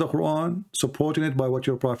verse from the Quran supporting it by what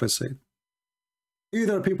your prophet said.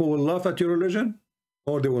 Either people will laugh at your religion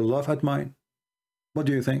or they will laugh at mine. What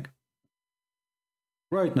do you think?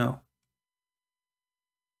 Right now.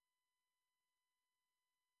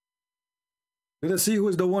 Let us see who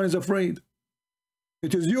is the one who is afraid.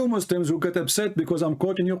 It is you Muslims who get upset because I'm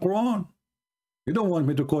quoting your Quran. You don't want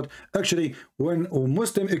me to quote. Actually, when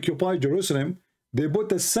Muslims occupied Jerusalem, they put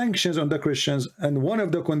the sanctions on the Christians, and one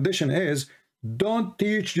of the conditions is don't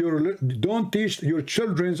teach your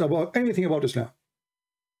children about anything about Islam.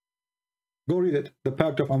 Go read it, the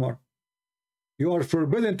Pact of Amar. You are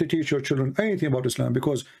forbidden to teach your children anything about Islam,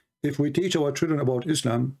 because if we teach our children about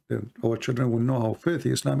Islam, then our children will know how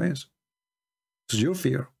filthy Islam is. This is your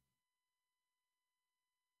fear.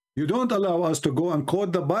 You don't allow us to go and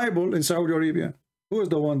quote the Bible in Saudi Arabia. Who is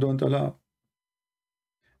the one don't allow?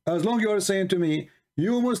 As long as you are saying to me,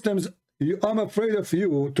 you Muslims, I'm afraid of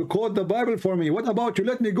you to quote the Bible for me. What about you?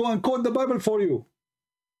 Let me go and quote the Bible for you.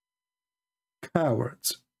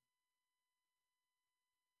 Cowards.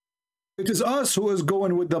 It is us who is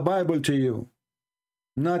going with the Bible to you,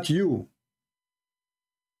 not you.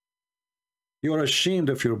 You are ashamed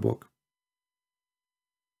of your book.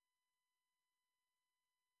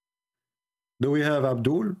 Do we have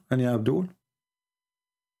Abdul? Any Abdul?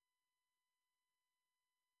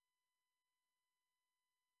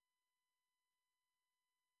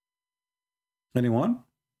 Anyone?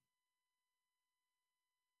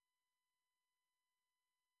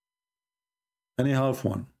 Any half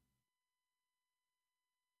one?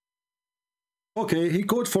 Okay, he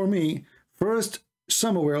quote for me, 1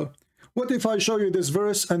 Samuel. What if I show you this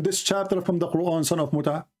verse and this chapter from the Quran, son of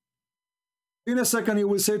Muta? In a second, he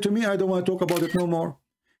will say to me, I don't want to talk about it no more.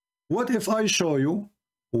 What if I show you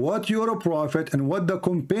what you're a prophet and what the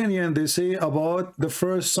companion they say about the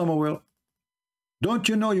 1 Samuel? Don't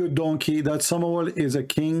you know, you donkey, that Samuel is a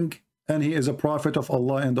king and he is a prophet of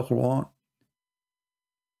Allah in the Quran?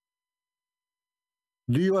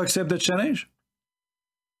 Do you accept the challenge?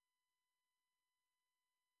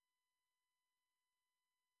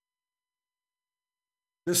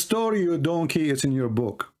 The story, you donkey, is in your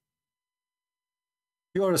book.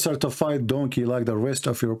 You are a certified donkey like the rest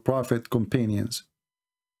of your prophet companions.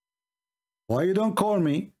 Why you don't call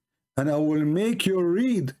me and I will make you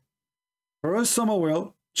read 1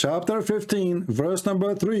 Samuel chapter 15 verse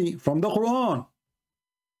number 3 from the Quran.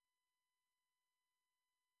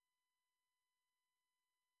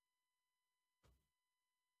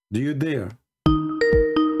 Do you dare?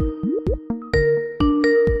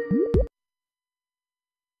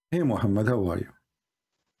 Hey Muhammad, how are you?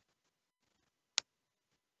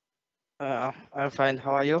 I'm fine.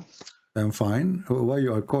 How are you? I'm fine. Why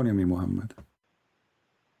you are calling me Muhammad?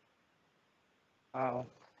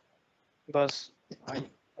 Because I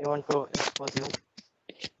want to expose you.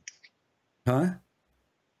 Huh?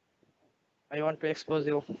 I want to expose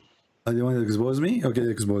you. You want to expose me? Okay,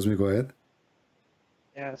 expose me. Go ahead.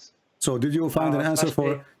 Yes. So, did you find an answer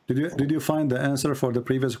for? Did you find the answer for the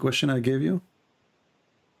previous question I gave you?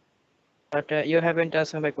 But you haven't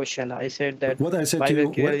answered my question. I said that. What I said to you.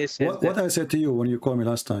 What I said to you when you called me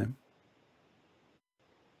last time.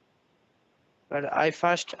 But I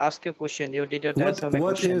first asked you a question. You didn't answer my question.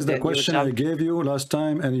 What is the question I gave you last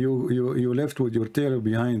time, and you left with your tail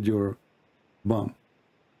behind your bum?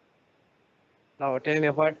 Now tell me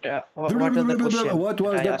what is the question? What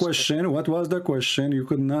was the question? What was the question? You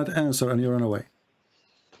could not answer, and you ran away.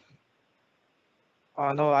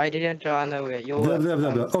 Oh no, I didn't run away.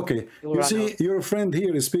 Okay, you see, your friend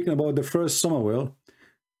here is speaking about the 1 Samuel.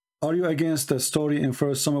 Are you against the story in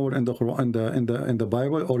 1 Samuel in the Quran, in the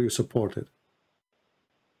Bible, or you support it?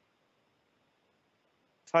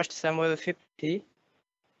 1 Samuel 50.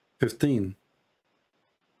 15.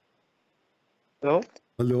 Hello?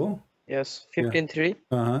 Hello? Yes, 15:3.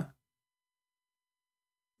 Uh-huh.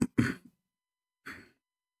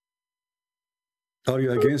 Are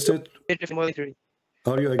you against it?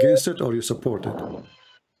 Are you against it or you support it?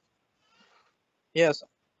 Yes.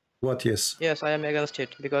 What yes? Yes, I am against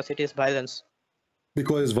it because it is violence.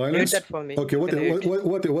 Because it's violence? Read that for me. Okay,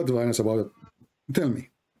 what violence about it? Tell me.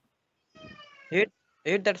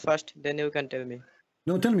 Read that first, then you can tell me.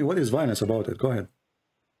 No, tell me what is violence about it. Go ahead.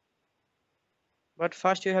 But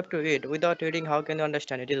first you have to read. Without reading, how can you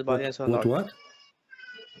understand it is violence or not? What?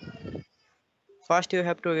 First you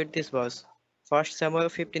have to read this verse. 1 Samuel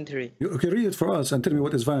 15:3. Okay, read it for us and tell me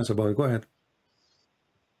what is violence about it. Go ahead.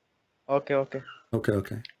 Okay.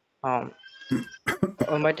 Okay.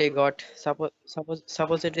 Almighty God,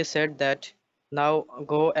 suppose it is said that now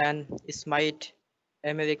go and smite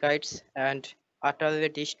Amalekites and utterly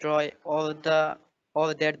destroy all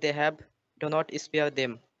that they have. Do not spare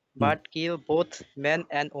them, but kill both men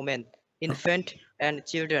and women, infant and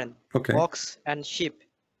children, ox and sheep,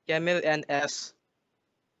 camel and ass.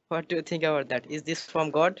 What do you think about that? Is this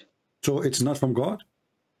from God? So it's not from God?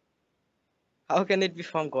 How can it be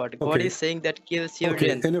from God? God Okay. is saying that kill Okay,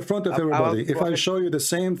 children. in front of Our everybody, if I prophet, show you the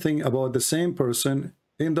same thing about the same person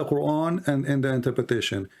in the Quran and in the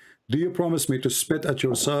interpretation, do you promise me to spit at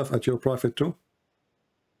yourself, at your prophet too?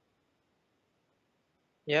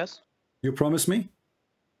 yes? You promise me?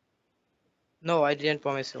 No, I didn't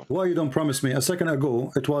promise you. Why you don't promise me? A second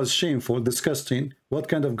ago, it was shameful, disgusting. What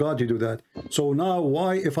kind of God you do that? So now,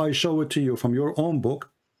 why, if I show it to you from your own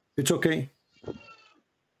book, it's okay?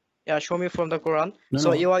 Yeah, show me from the Quran. No,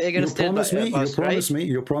 So you no. are You against this promise me, you verse, right? promise me,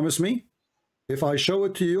 you promise me. If I show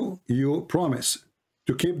it to you, you promise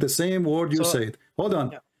to keep the same word you So said. Hold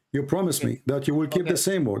on. yeah, You promise okay, me that you will keep the okay.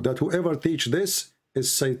 same word, that whoever teach this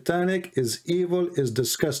is satanic, is evil, is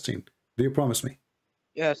disgusting. Do you promise me?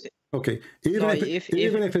 Yes. Okay. No,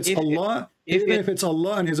 Even if it's Allah, if even it, if it's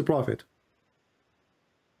Allah and his prophet.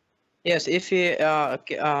 yes, if he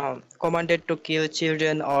commanded to kill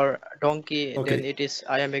children or donkey, then Okay. it is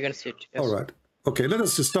I am against it. All Yes. right. Okay, let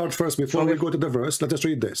us start first before Show me. we go to the verse. Let us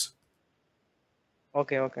read this.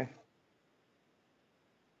 Okay, okay.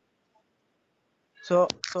 So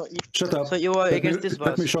Shut so up. you are Let me against this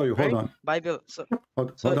let me verse, show you. Hold right? on. Bible. So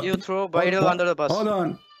Hold you on. throw Bible under the bus. Hold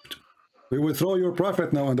on. We will throw your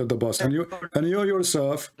prophet now under the bus, and you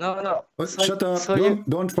yourself. No, no. Shut up! So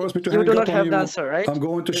Don't force me to you hang do up not on have the you. answer, right? I'm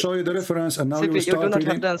going to show you the reference, and now you will CP, you do start not have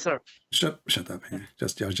reading. the answer. Shut up!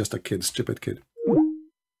 You're just a kid, stupid kid.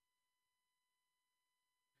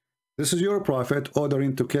 This is your prophet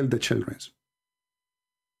ordering to kill the children.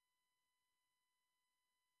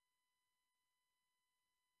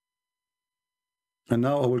 And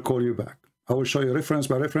now I will call you back. I will show you reference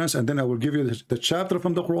by reference, and then I will give you the chapter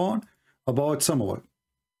from the Quran about Samuel.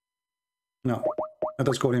 Now, let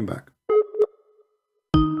us call him back.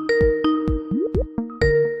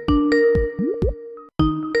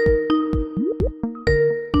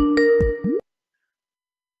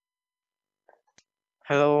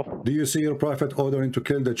 Hello. Do you see your prophet ordering to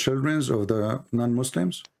kill the children of the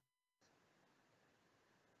non-Muslims?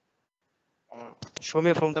 Show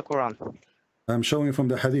me from the Quran. I'm showing from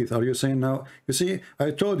the hadith. Are you saying now? You see,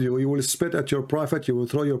 I told you, you will spit at your prophet, you will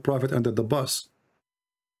throw your prophet under the bus.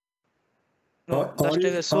 No,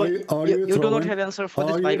 that's so you do not have answer for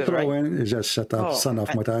this Bible, right? Just shut up, No, son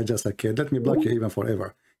of Mata, just a kid. Let me block you even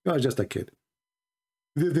forever. You are just a kid.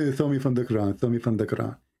 Throw me from the Quran, throw me from the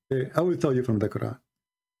Quran. Hey, I will throw you from the Quran.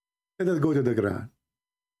 Let us go to the Quran.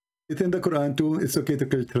 It's in the Quran too, it's okay to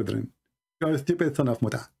kill children. You are a stupid son of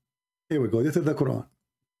Mata. Here we go, this is the Quran.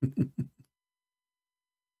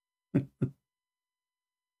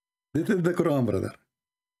 This is the Quran, brother.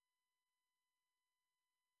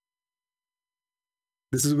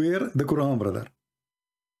 This is where the Quran, brother.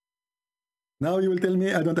 Now you will tell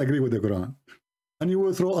me I don't agree with the Quran. And you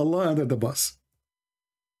will throw Allah under the bus.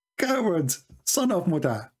 Cowards, son of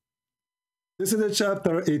Muta. This is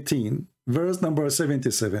chapter 18, verse number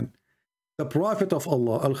 77. The Prophet of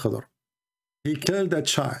Allah, Al-Khadr, he killed a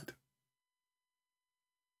child.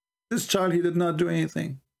 This child, he did not do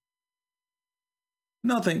anything.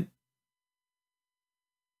 Nothing.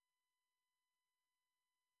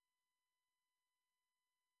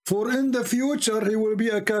 For in the future, he will be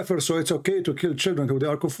a kafir, so it's okay to kill children who they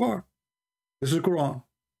are kuffar. This is Quran.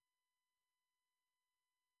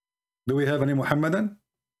 Do we have any Muhammadan?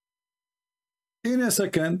 In a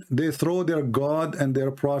second, they throw their God and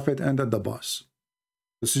their prophet under the bus.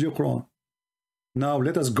 This is your Quran. Now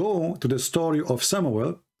let us go to the story of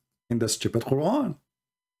Samuel in the stupid Quran.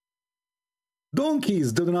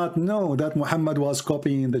 Donkeys do not know that Muhammad was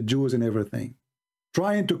copying the Jews and everything,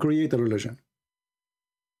 trying to create a religion.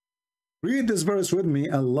 Read this verse with me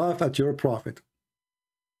and laugh at your prophet.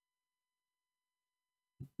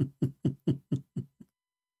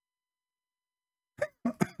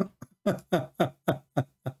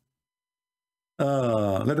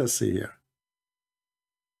 Let us see here.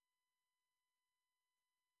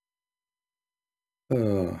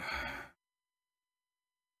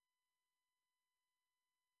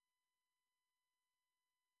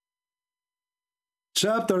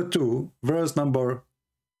 Chapter 2, verse number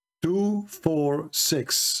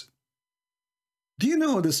 246. Do you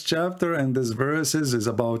know this chapter and this verses is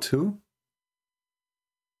about who?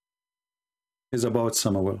 Is about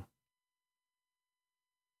Samuel.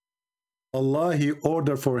 Allah, he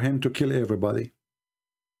ordered for him to kill everybody.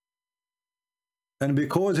 And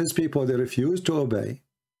because his people, they refused to obey,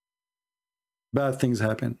 bad things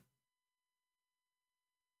happen.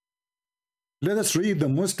 Let us read the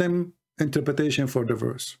Muslim interpretation for the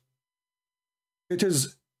verse. It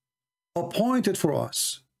is appointed for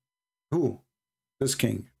us, who? This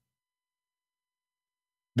king,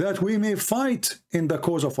 that we may fight in the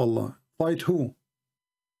cause of Allah. Fight who?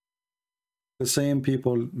 The same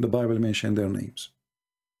people the Bible mentioned their names.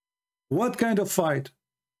 What kind of fight?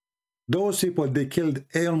 Those people, they killed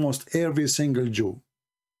almost every single Jew.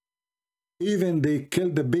 Even they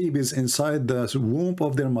killed the babies inside the womb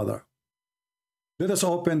of their mother. Let us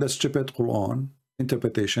open the stupid Quran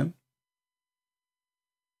interpretation.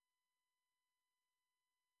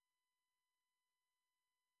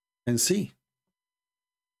 And see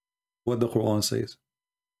what the Quran says,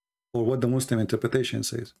 or what the Muslim interpretation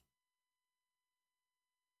says.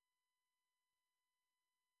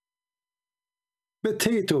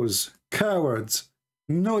 Potatoes, cowards,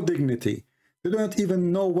 no dignity. They don't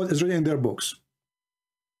even know what is written in their books.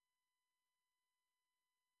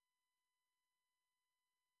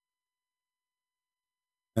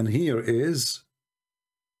 And here is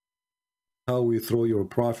how we throw your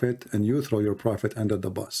prophet, and you throw your prophet under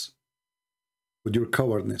the bus with your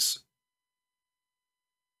cowardness.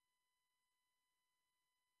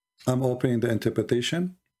 I'm opening the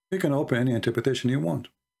interpretation. You can open any interpretation you want.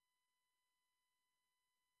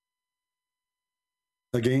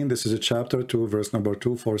 Again, this is a chapter 2, verse number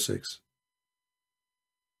 246.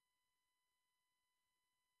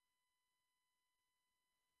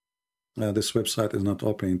 This website is not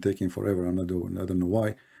opening, taking forever. I don't know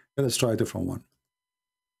why. Let's try a different one.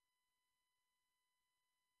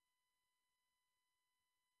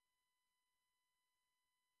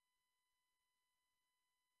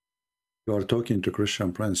 You are talking to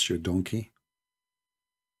Christian Prince, you donkey.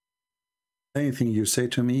 Anything you say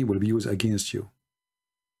to me will be used against you.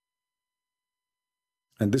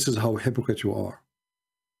 And this is how hypocrite you are.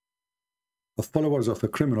 The followers of a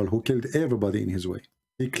criminal who killed everybody in his way.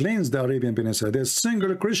 He cleansed the Arabian Peninsula. There's a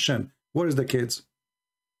single Christian. Where is the kids?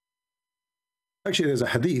 Actually, there's a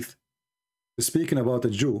hadith speaking about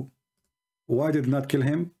a Jew. Why did not kill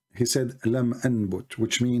him? He said, Lam anbut,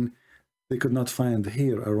 which means they could not find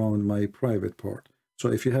hair around my private part.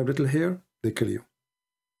 So if you have little hair, they kill you.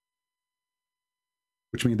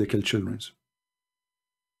 Which means they kill children.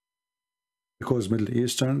 Because Middle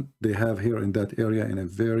Eastern, they have hair in that area in a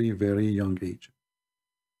very, very young age.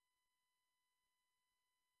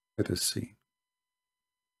 Let us see.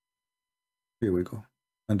 Here we go.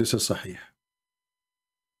 And this is Sahih.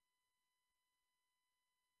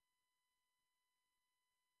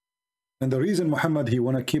 And the reason Muhammad, he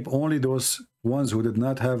want to keep only those ones who did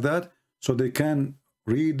not have that, so they can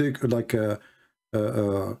re-brainwash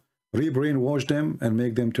them and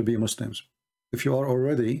make them to be Muslims. If you are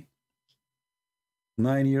already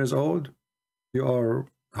 9 years old, you are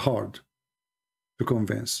hard to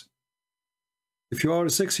convince. If you are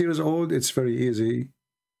 6 years old, it's very easy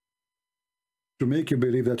to make you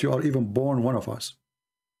believe that you are even born one of us.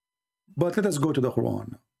 But let us go to the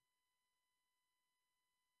Quran.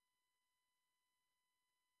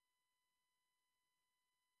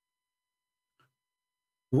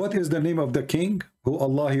 What is the name of the king who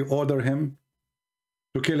Allah ordered him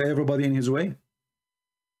to kill everybody in his way?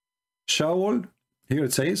 Shaul. Here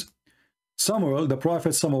it says, Samuel, the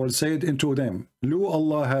prophet Samuel said unto them, Lo,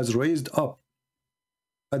 Allah has raised up,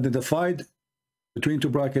 identified between two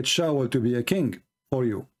brackets, Shaul to be a king for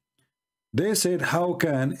you. They said, how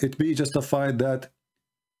can it be justified that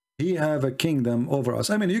he have a kingdom over us?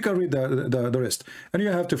 I mean, you can read the rest, and you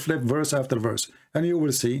have to flip verse after verse, and you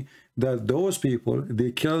will see that those people,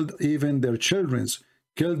 they killed even their children,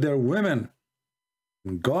 killed their women.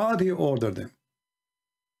 God, he ordered them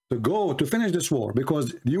to go to finish this war,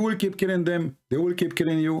 because you will keep killing them, they will keep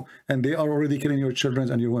killing you, and they are already killing your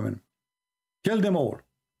children and your women. Kill them all.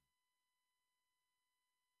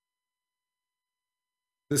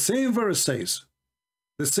 The same verse says,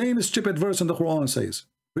 the same stupid verse in the Quran says,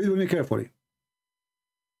 read with me carefully,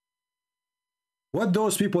 what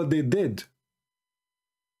those people they did.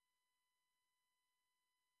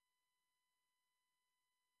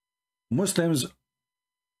 Muslims,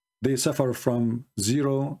 they suffer from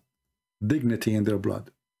zero dignity in their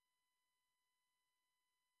blood.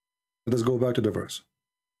 Let us go back to the verse.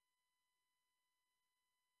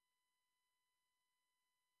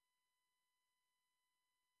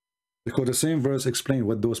 Because the same verse explains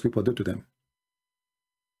what those people did to them.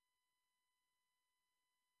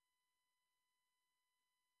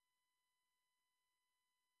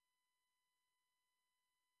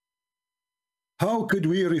 How could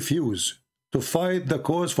we refuse to fight the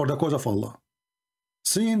cause for the cause of Allah,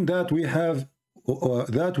 seeing that we have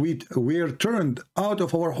we are turned out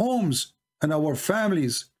of our homes and our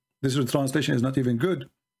families? This translation is not even good.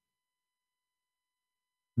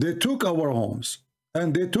 They took our homes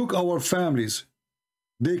and they took our families.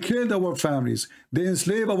 They killed our families. They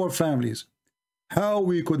enslaved our families. How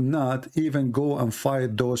we could not even go and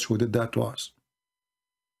fight those who did that to us?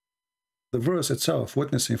 The verse itself,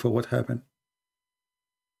 witnessing for what happened.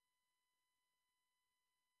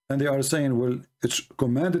 And they are saying, well, it's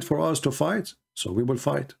commanded for us to fight, so we will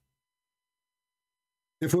fight.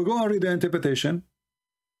 If we go and read the interpretation,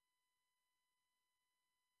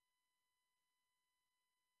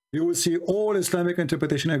 you will see all Islamic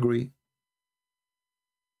interpretation agree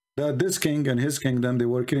that this king and his kingdom, they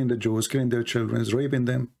were killing the Jews, killing their children, raping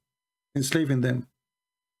them, enslaving them.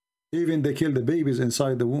 Even they killed the babies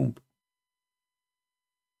inside the womb.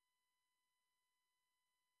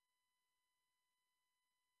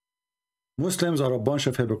 Muslims are a bunch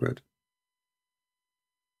of hypocrites.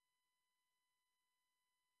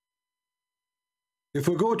 If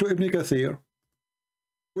we go to Ibn Kathir,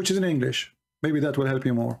 which is in English, maybe that will help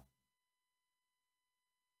you more.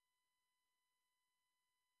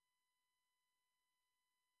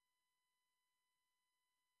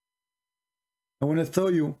 I want to tell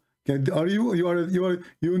you, are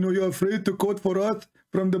you're afraid to quote for us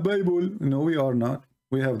from the Bible? No, we are not.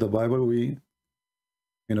 We have the Bible. We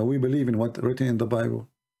believe in what written in the Bible.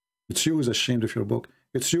 It's you who's ashamed of your book.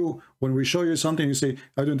 It's you, when we show you something, you say,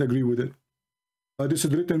 I don't agree with it. This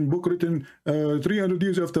is book written 300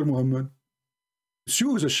 years after Muhammad. It's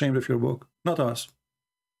you who's ashamed of your book, not us.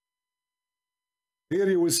 Here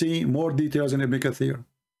you will see more details in Ibn Kathir.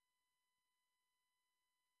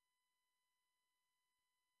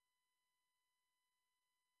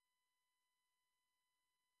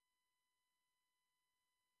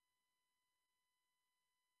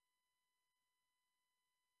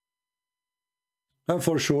 And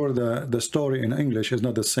for sure, the story in English is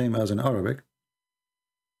not the same as in Arabic.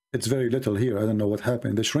 It's very little here. I don't know what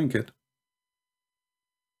happened. They shrink it.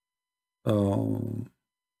 I mean,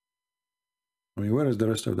 where is the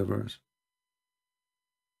rest of the verse?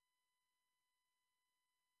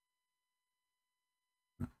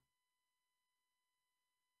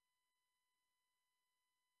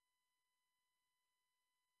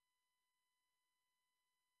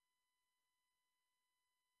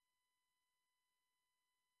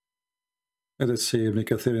 Let's see Ibn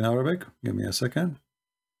Kathir in Arabic. Give me a second.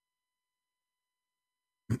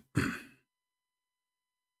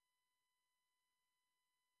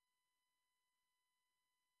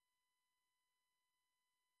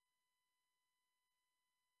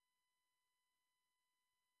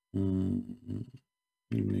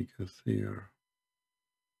 Ibn Kathir.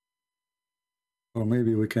 Or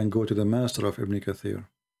maybe we can go to the master of Ibn Kathir.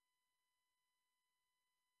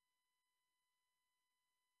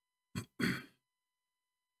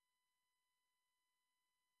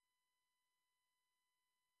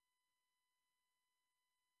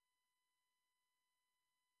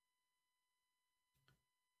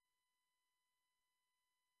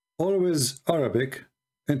 Always Arabic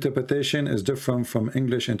interpretation is different from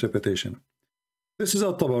English interpretation. This is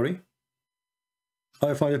At-Tabari.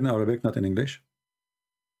 I find it in Arabic, not in English.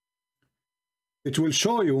 It will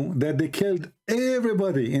show you that they killed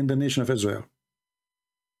everybody in the nation of Israel,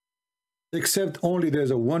 except only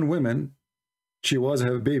there's a one woman. She was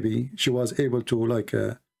her baby. She was able to, like,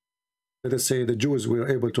 let us say the Jews were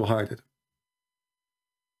able to hide it.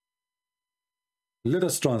 Let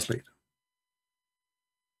us translate.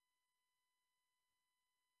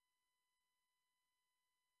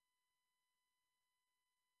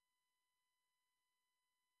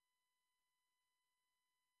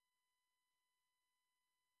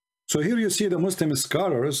 So here you see the Muslim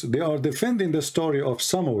scholars, they are defending the story of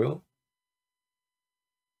Samuel,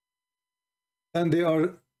 and they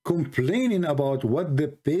are complaining about what the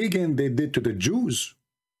pagan they did to the Jews.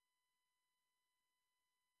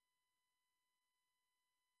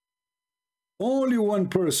 Only one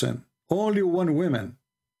person, only one woman,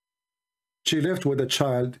 she left with a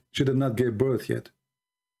child. She did not give birth yet.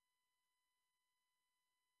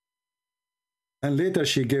 And later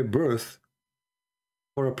she gave birth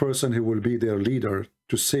for a person who will be their leader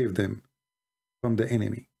to save them from the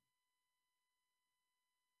enemy.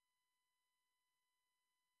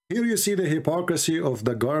 Here you see the hypocrisy of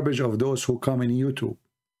the garbage of those who come in YouTube.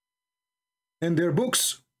 In their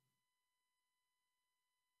books,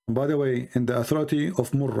 by the way, in the authority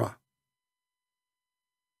of Murrah,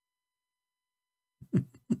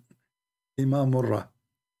 Imam Murrah,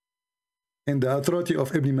 in the authority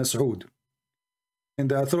of Ibn Mas'ud, in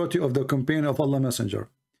the authority of the companion of Allah Messenger,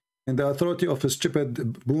 in the authority of a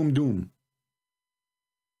stupid Boom Doom.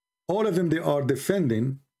 All of them, they are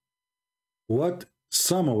defending what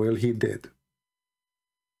Samuel he did.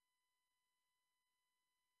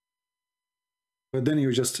 But then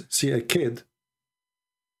you just see a kid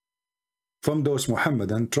from those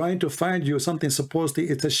Muhammadan trying to find you something supposedly,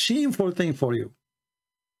 it's a shameful thing for you.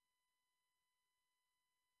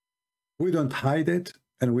 We don't hide it,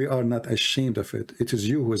 and we are not ashamed of it. It is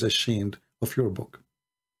you who is ashamed of your book.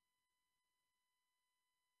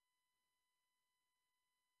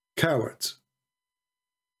 Cowards.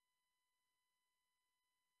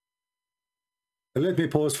 Let me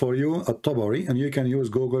post for you a Tabari, and you can use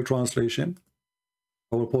Google translation.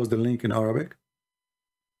 I will post the link in Arabic.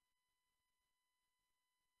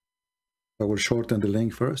 I will shorten the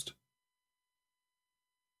link first.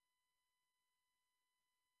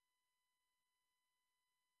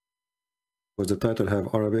 Because the title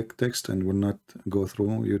have Arabic text and will not go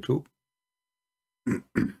through YouTube.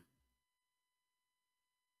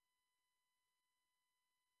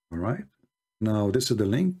 All right. Now this is the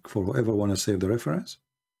link for whoever want to save the reference.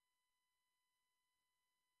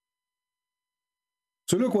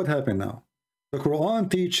 So look what happened now. The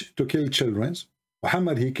Quran teach to kill children.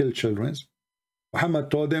 Muhammad, he killed children.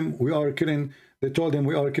 Muhammad told them we are killing. They told him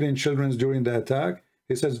we are killing children during the attack.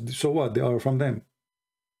 He says, so what? They are from them.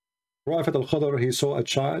 Prophet al-Khadr, he saw a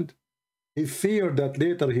child. He feared that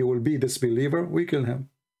later he will be disbeliever. We kill him.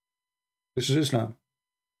 This is Islam.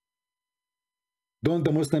 Don't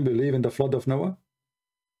the Muslim believe in the flood of Noah?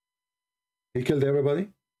 He killed everybody.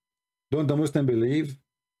 Don't the Muslim believe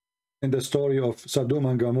in the story of Sodom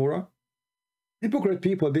and Gomorrah? Hypocrite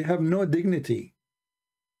people, they have no dignity.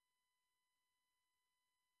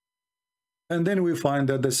 And then we find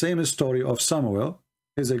that the same story of Samuel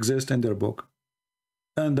exists in their book.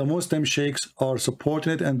 And the Muslim sheikhs are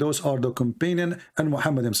supporting it, and those are the companion and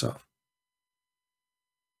Muhammad himself.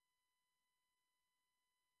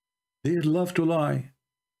 They love to lie.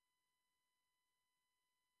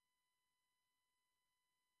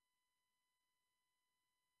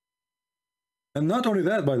 And not only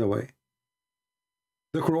that, by the way,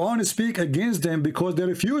 the Quran speaks against them because they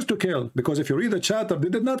refuse to kill. Because if you read the chapter, they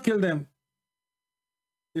did not kill them.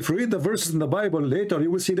 If you read the verses in the Bible later,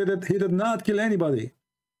 you will see that he did not kill anybody.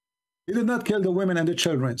 He did not kill the women and the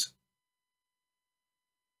children.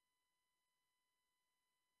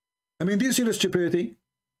 I mean, do you see the stupidity?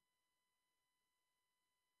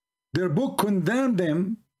 Their book condemned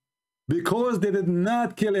them because they did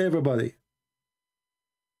not kill everybody.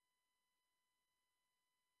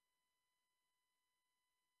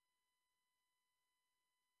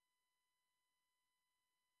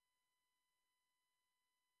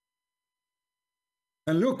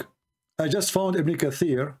 And look, I just found Ibn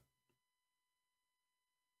Kathir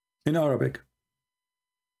in Arabic.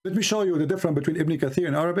 Let me show you the difference between Ibn Kathir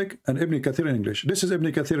in Arabic and Ibn Kathir in English. This is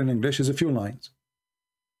Ibn Kathir in English, is a few lines.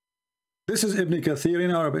 This is Ibn Kathir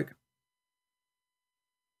in Arabic.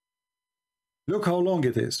 Look how long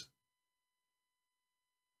it is.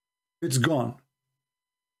 It's gone.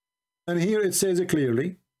 And here it says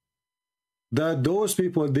clearly that those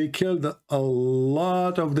people, they killed a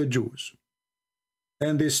lot of the Jews.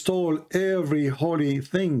 And they stole every holy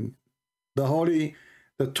thing.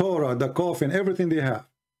 The Torah, the coffin, everything they have.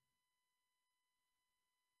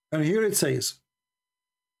 And here it says,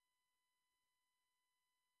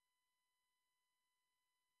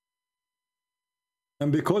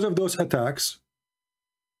 and because of those attacks,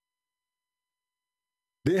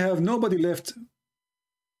 they have nobody left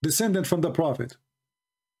descendant from the Prophet,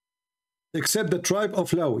 except the tribe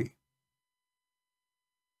of Lawi.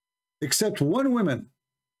 Except one woman,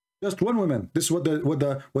 just one woman. This is what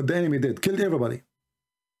the enemy did, killed everybody.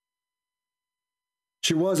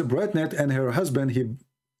 She was pregnant, and her husband, he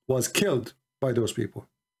was killed by those people.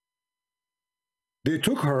 They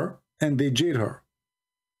took her and they jailed her,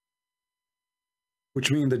 which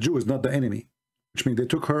means the Jew is not the enemy, which means they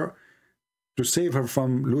took her to save her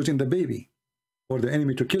from losing the baby or the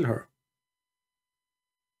enemy to kill her.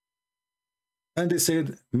 And they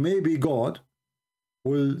said, maybe God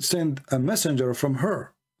will send a messenger from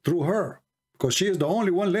her, through her, because she is the only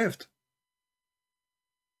one left.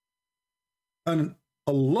 And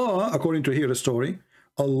Allah, according to here the story,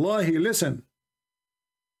 Allah, he listened.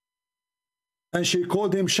 And she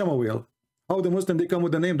called him Shemuel. How the Muslim, they come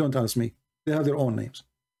with the name, don't ask me. They have their own names.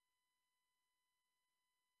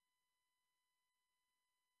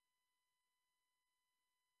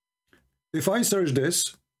 If I search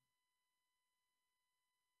this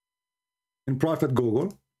in Prophet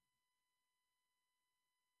Google,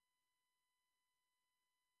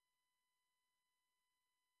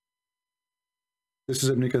 this is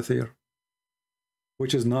Ibn Kathir,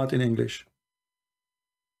 which is not in English.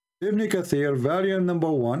 Ibn Kathir, volume number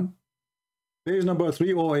 1, page number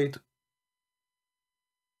 308.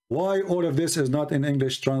 Why all of this is not in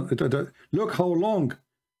English? Look how long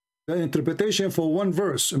the interpretation for one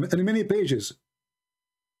verse, and many pages.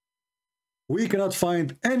 We cannot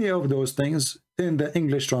find any of those things in the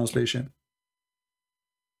English translation.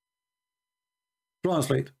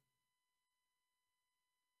 Translate.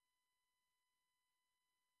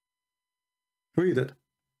 Read it.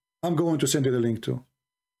 I'm going to send you the link too.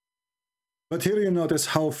 But here you notice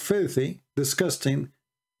how filthy, disgusting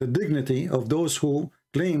the dignity of those who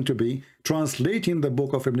claim to be translating the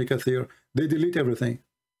book of Ibn Kathir. They delete everything.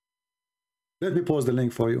 Let me post the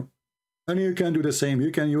link for you. And you can do the same.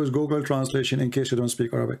 You can use Google Translation in case you don't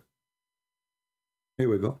speak Arabic. Here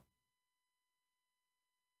we go.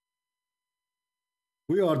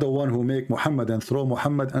 We are the one who make Muhammad and throw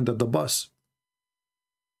Muhammad under the bus.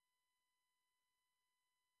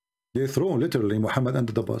 They throw literally Muhammad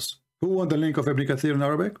under the bus. Who want the link of Ibn Kathir in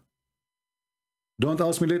Arabic? Don't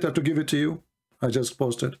ask me later to give it to you. I just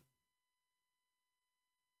posted.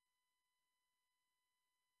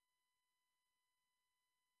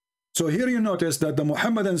 So here you notice that the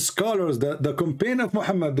Muhammadan scholars, the companion of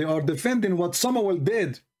Muhammad, they are defending what Samuel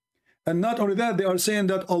did. And not only that, they are saying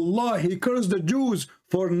that Allah, he cursed the Jews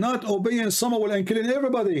for not obeying Samuel and killing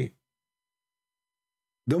everybody.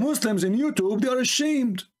 The Muslims in YouTube, they are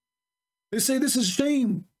ashamed. They say this is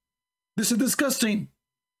shame. This is disgusting.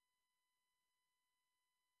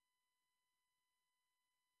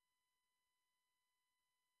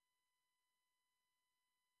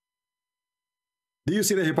 Do you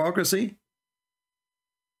see the hypocrisy?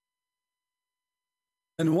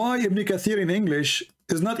 And why Ibn Kathir in English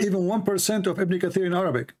is not even 1% of Ibn Kathir in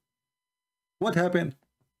Arabic? What happened?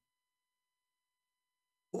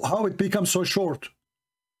 How it becomes so short?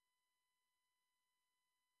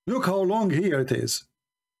 Look how long here it is.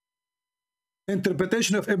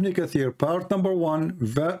 Interpretation of Ibn Kathir, part number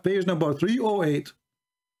 1, page number 308.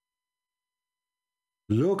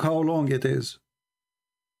 Look how long it is.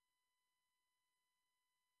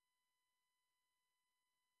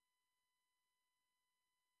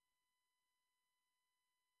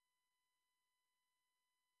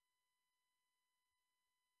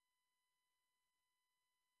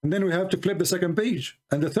 And then we have to flip the second page.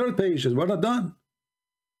 And the third page is we're not done.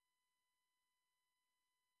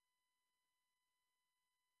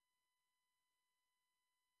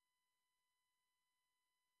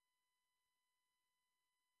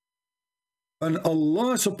 And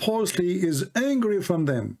Allah supposedly is angry from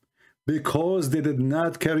them because they did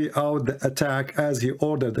not carry out the attack as He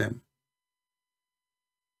ordered them.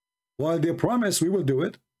 While they promise we will do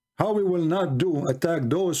it, how we will not do attack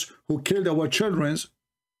those who killed our children,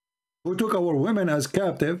 who took our women as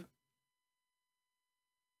captive,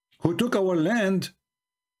 who took our land,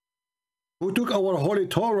 who took our holy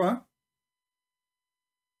Torah.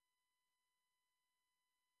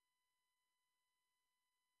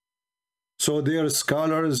 So they are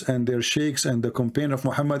scholars and their sheikhs and the companion of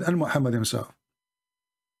Muhammad and Muhammad himself.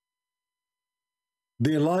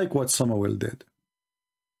 They like what Samuel did.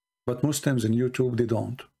 But Muslims in YouTube, they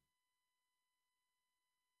don't.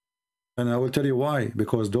 And I will tell you why.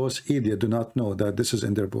 Because those idiots do not know that this is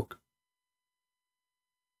in their book.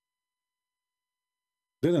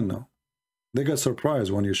 They didn't know. They got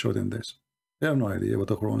surprised when you showed them this. They have no idea what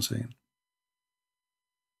the Quran is saying.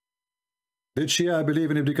 Did Shia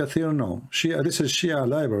believe in Ibn Kathir? No. Shia, this is Shia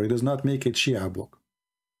library. It does not make it Shia book.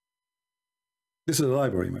 This is a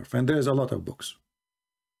library, my friend. There's a lot of books.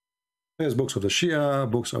 There's books of the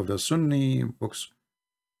Shia, books of the Sunni, books,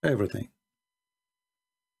 everything.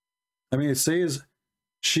 I mean, it says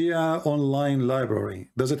Shia online library.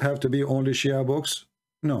 Does it have to be only Shia books?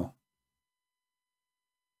 No.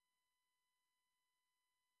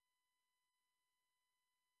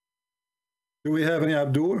 Do we have any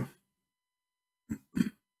Abdur?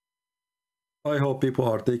 I hope people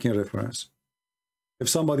are taking reference. If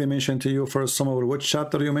somebody mentioned to you first, Samuel, which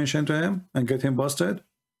chapter you mentioned to him and get him busted?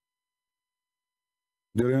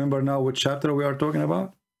 Do you remember now which chapter we are talking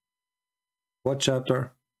about? What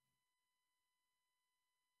chapter?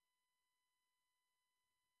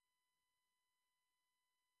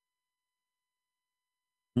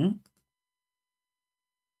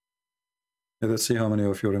 Let's see how many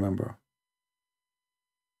of you remember.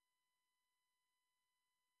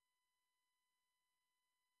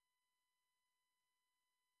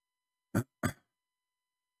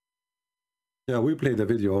 Yeah, we played the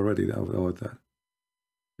video already about that.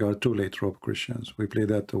 You are too late, Rob Christians. We played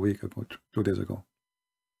that a week ago, 2 days ago.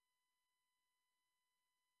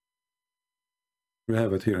 We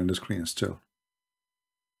have it here on the screen still.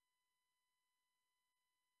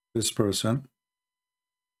 This person,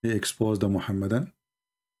 he exposed the Muhammadan.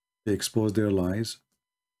 He exposed their lies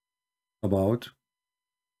about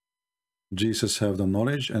Jesus have the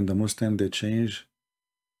knowledge, and the Muslim, they change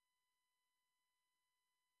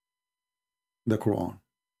the Quran.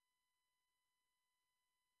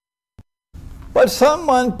 But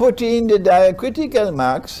someone put in the diacritical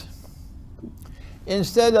marks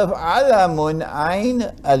instead of alamun, ain,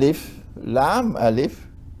 alif, lam, alif,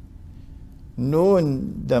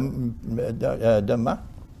 noon, dhamma,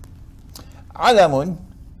 alamun,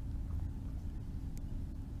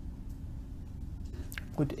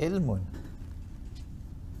 put ilmun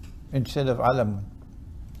instead of alamun,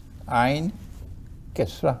 ain,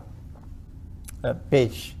 kesra,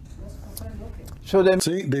 page. So they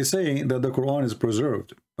See, they say that the Quran is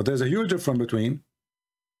preserved, but there's a huge difference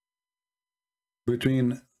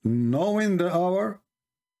between knowing the hour,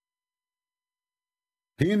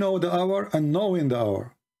 he know the hour, and knowing the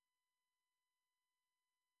hour.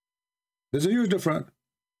 There's a huge difference.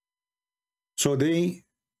 So they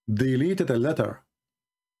deleted a letter.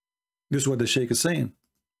 This is what the Sheikh is saying.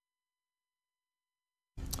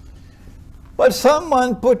 But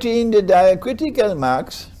someone put in the diacritical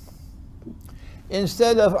marks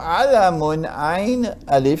instead of alamun, ain,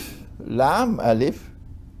 alif, lam, alif,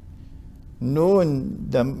 noon,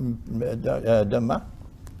 dhamma,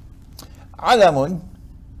 alamun,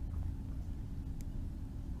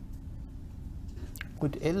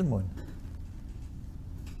 put ilmun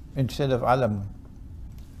instead of alamun,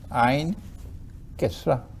 ain,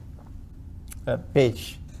 kesra,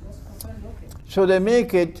 page. So they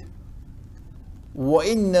make it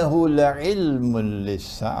وَإِنَّهُ لَعِلْمٌ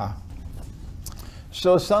لِلسَّاعَةِ.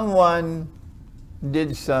 So someone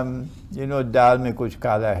did some, dal mein kuch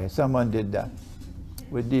kala hai. Someone did that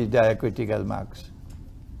with these diacritical marks.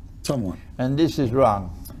 Someone. And this is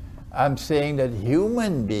wrong. I'm saying that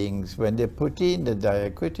human beings, when they put in the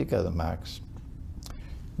diacritical marks,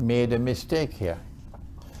 made a mistake here.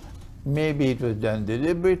 Maybe it was done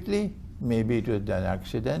deliberately, maybe it was done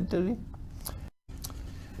accidentally.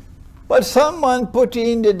 But someone put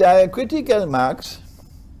in the diacritical marks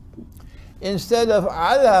instead of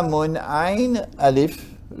alamun, ain,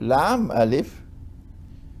 alif, lam, alif,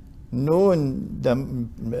 noon,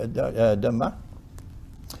 dhamma,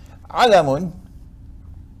 alamun,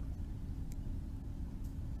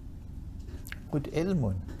 put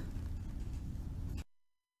ilmun.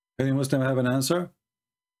 Any Muslim have an answer?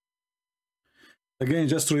 Again,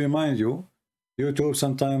 just to remind you, YouTube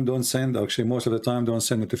sometimes don't send, actually most of the time don't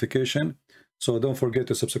send notification. So don't forget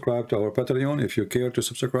to subscribe to our Patreon if you care to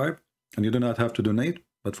subscribe. And you do not have to donate,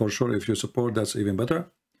 but for sure if you support, that's even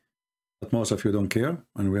better. But most of you don't care,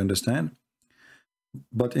 and we understand.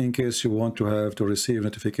 But in case you want to have to receive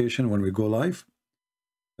notification when we go live,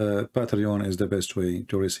 Patreon is the best way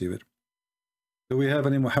to receive it. Do we have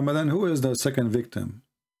any Muhammadan? Who is the second victim?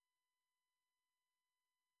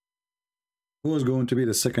 Who is going to be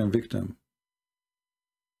the second victim?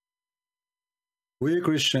 We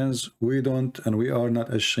Christians, we don't, and we are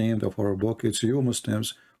not ashamed of our book. It's you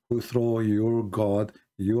Muslims who throw your God,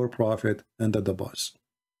 your prophet under the bus,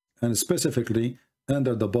 and specifically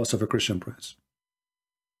under the bus of a Christian prince.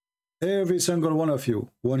 Every single one of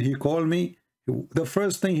you, when he called me, the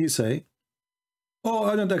first thing he say, oh,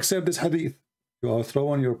 I don't accept this hadith. You are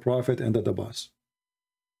throwing your prophet under the bus.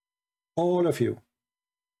 All of you.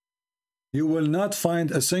 You will not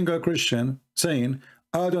find a single Christian saying,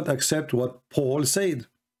 I don't accept what Paul said,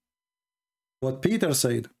 what Peter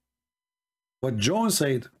said, what John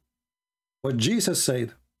said, what Jesus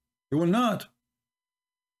said. You will not.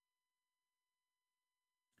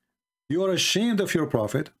 You are ashamed of your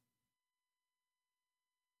prophet.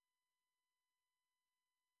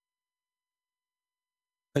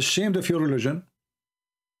 Ashamed of your religion.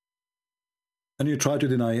 And you try to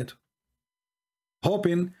deny it.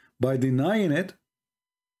 Hoping by denying it,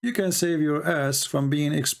 you can save your ass from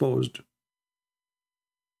being exposed.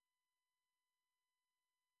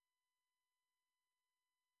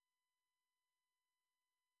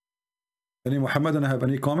 Any Muhammadan have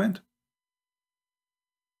any comment?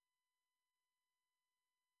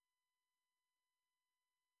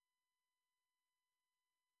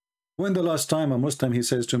 When the last time a Muslim, he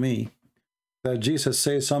says to me that Jesus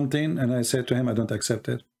says something and I say to him, I don't accept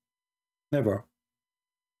it? Never.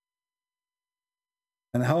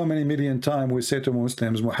 And how many million times we say to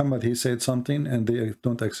Muslims, Muhammad, he said something and they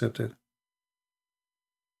don't accept it?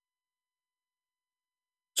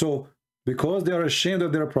 So, because they are ashamed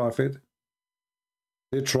of their prophet,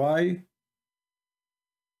 they try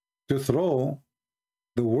to throw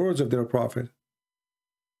the words of their prophet.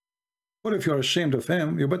 But if you're ashamed of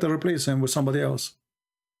him, you better replace him with somebody else.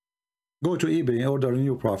 Go to eBay and order a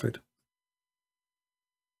new prophet.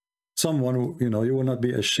 Someone who, you will not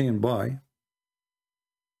be ashamed by.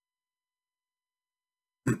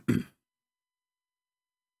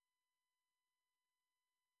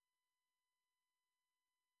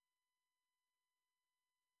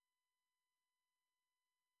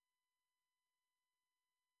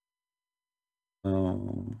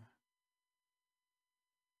 Oh.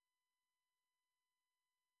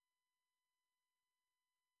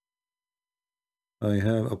 I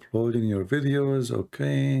have uploading your videos.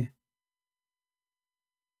 Okay.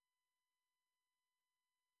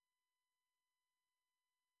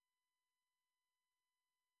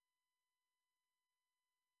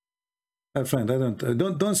 My friend, I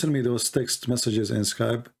don't send me those text messages in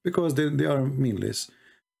Skype because they are meaningless.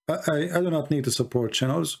 I do not need to support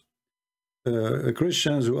channels.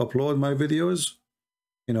 Christians who upload my videos,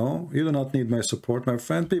 you know, you do not need my support, my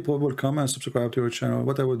friend. People will come and subscribe to your channel.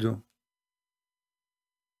 What I will do?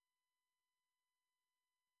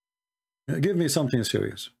 Give me something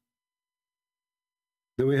serious.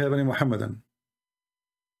 Do we have any Muhammadan?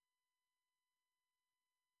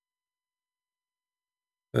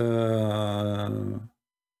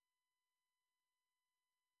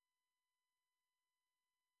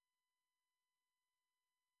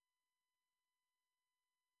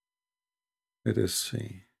 Let us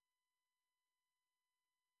see.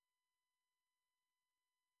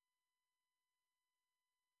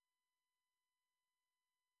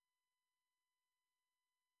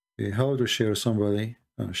 Okay, how to share somebody?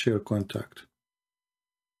 Share contact.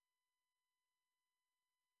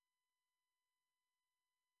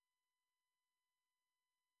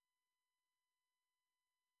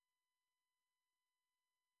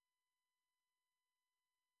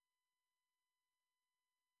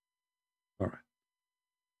 All right.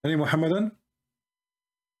 Any Muhammadan?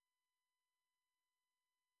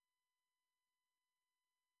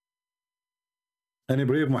 Any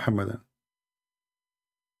brave Muhammadan?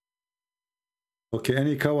 Okay,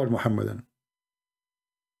 any coward Muhammadan?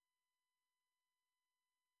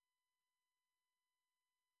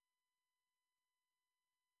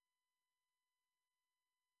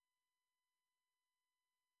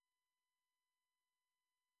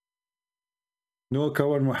 No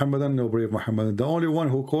coward Muhammadan, no brave Muhammadan. The only one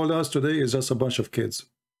who called us today is just a bunch of kids.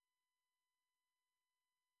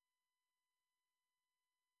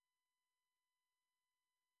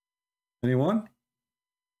 Anyone?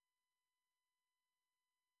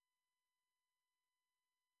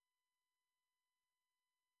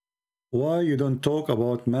 Why you don't talk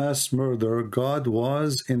about mass murder God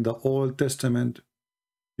was in the Old Testament?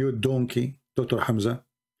 You donkey, Dr. Hamza.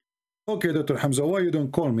 Okay, Dr. Hamza, why you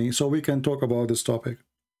don't call me so we can talk about this topic?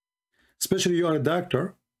 Especially you are a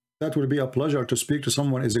doctor. That will be a pleasure to speak to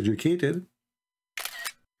someone who is educated.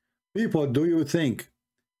 People, do you think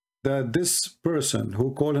that this person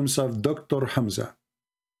who called himself Dr. Hamza,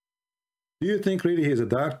 do you think really he is a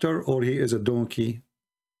doctor or he is a donkey?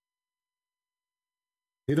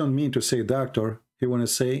 He don't mean to say doctor. He want to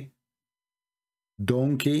say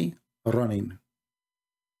donkey running.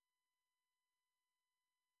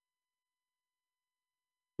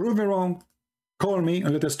 Prove me wrong. Call me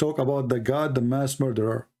and let us talk about the God, the mass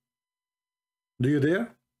murderer. Do you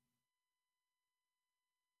dare?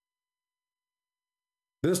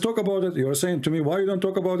 Let's talk about it. You're saying to me, why you don't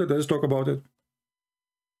talk about it? Let's talk about it.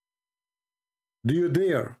 Do you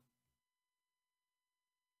dare?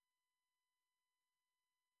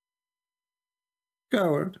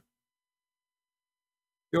 Coward.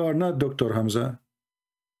 You are not Dr. Hamza.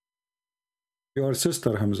 You are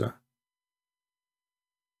Sister Hamza.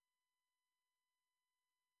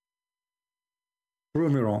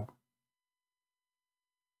 Prove me wrong.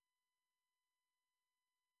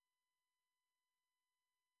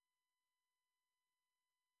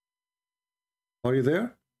 Are you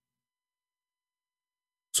there?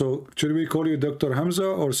 So, should we call you Dr. Hamza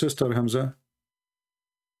or Sister Hamza?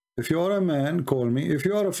 If you are a man, call me. If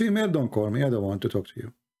you are a female, don't call me. I don't want to talk to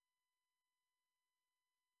you.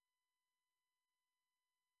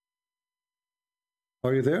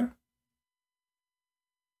 Are you there?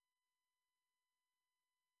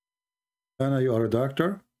 Anna, you are a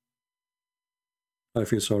doctor? I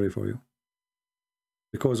feel sorry for you.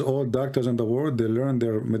 Because all doctors in the world, they learn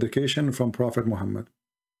their medication from Prophet Muhammad.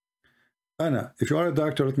 Anna, if you are a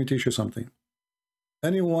doctor, let me teach you something.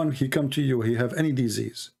 Anyone, he come to you, he have any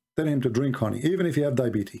disease, tell him to drink honey, even if he have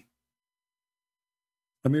diabetes.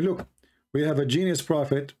 I mean, look, we have a genius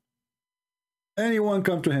prophet. Anyone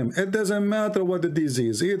come to him, it doesn't matter what the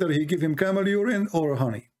disease, either he give him camel urine or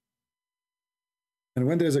honey. And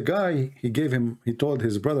when there's a guy, he told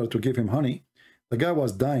his brother to give him honey. The guy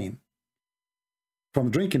was dying from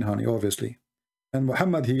drinking honey, obviously. And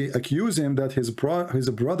Muhammad, he accused him that his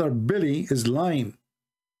brother Billy is lying.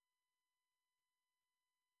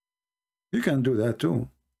 You can do that too.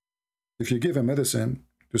 If you give a medicine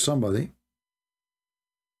to somebody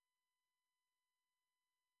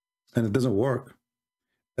and it doesn't work,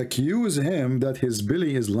 accuse him that his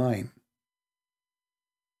Billy is lying.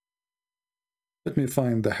 Let me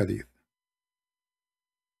find the hadith.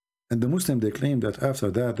 And the Muslim, they claim that after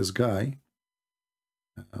that, this guy,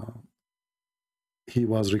 he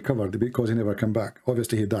was recovered because he never came back.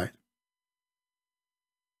 Obviously, he died.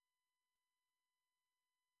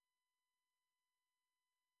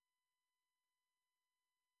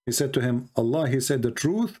 He said to him, Allah, he said the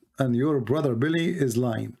truth, and your brother Billy is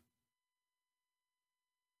lying.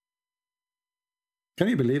 Can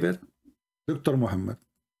you believe it? Dr. Muhammad.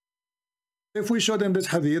 If we show them this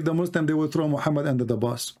hadith, the Muslim, they will throw Muhammad under the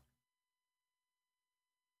bus.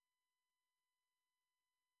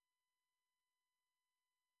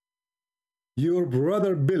 Your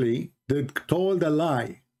brother Billy told a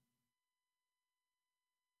lie.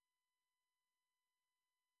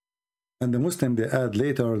 And the Muslim, they add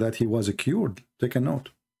later that he was cured. Take a note.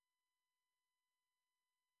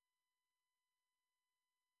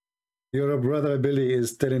 Your brother Billy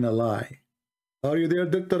is telling a lie. Are you there,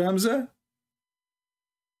 Dr. Hamza?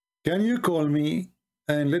 Can you call me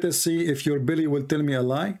and let us see if your Billy will tell me a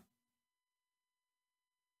lie?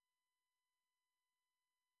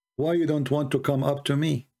 Why you don't want to come up to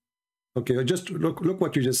me? Okay, just look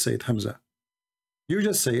what you just said, Hamza. You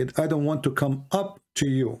just said, I don't want to come up to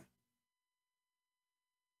you.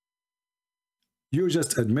 You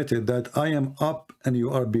just admitted that I am up and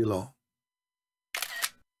you are below.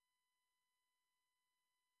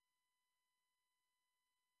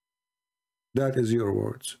 That is your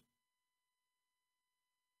words.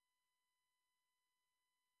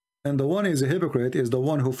 And the one is a hypocrite is the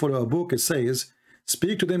one who follow a book. It says,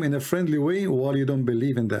 speak to them in a friendly way while you don't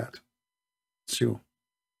believe in that. It's you.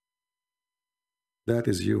 That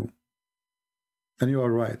is you. And you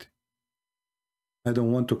are right. I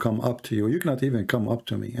don't want to come up to you. You cannot even come up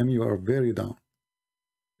to me. I mean, you are very down.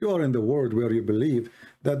 You are in the world where you believe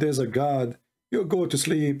that there's a God. You go to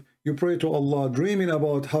sleep. You pray to Allah, dreaming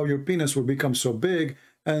about how your penis will become so big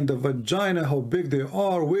and the vagina, how big they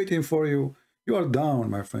are, waiting for you. You are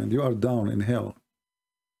down, my friend. You are down in hell.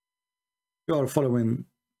 You are following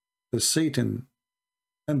the Satan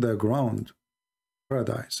and the ground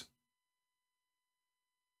paradise.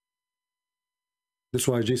 That's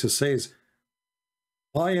why Jesus says,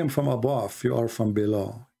 I am from above, you are from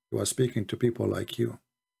below. You are speaking to people like you.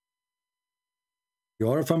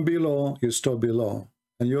 You are from below, you stop below.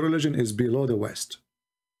 And your religion is below the West.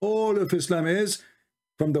 All of Islam is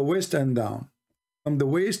from the waist and down. From the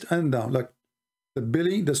waist and down, like the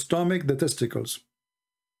belly, the stomach, the testicles.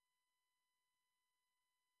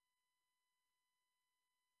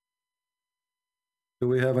 Do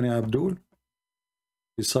we have any Abdul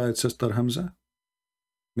besides Sister Hamza?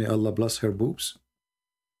 May Allah bless her boobs.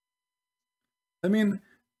 I mean,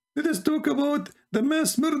 let us talk about the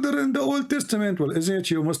mass murder in the Old Testament. Well, isn't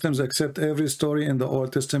it you Muslims accept every story in the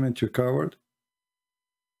Old Testament, you coward?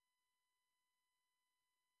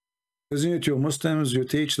 Isn't it you Muslims, you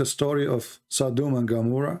teach the story of Sodom and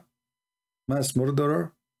Gomorrah, mass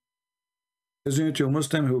murderer? Isn't it you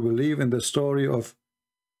Muslim who believe in the story of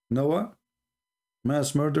Noah,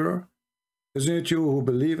 mass murderer? Isn't it you who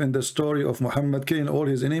believe in the story of Muhammad killing all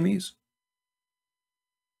his enemies?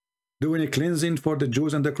 Do any cleansing for the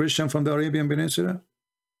Jews and the Christians from the Arabian Peninsula?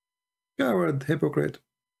 Coward, hypocrite.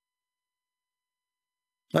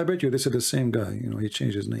 I bet you this is the same guy. You know, he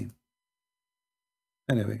changed his name.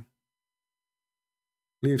 Anyway.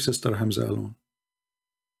 Leave Sister Hamza alone.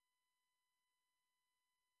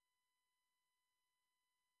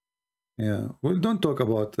 Yeah. Well, don't talk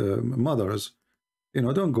about mothers. You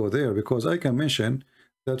know, don't go there, because I can mention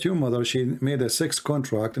that your mother, she made a sex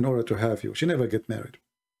contract in order to have you. She never get married.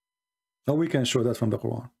 Now we can show that from the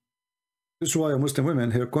Quran. This is why Muslim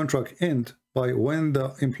women, her contract ends by when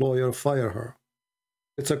the employer fire her.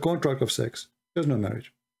 It's a contract of sex. There's no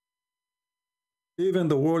marriage. Even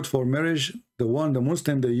the word for marriage, the one the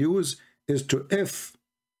Muslim they use, is to if,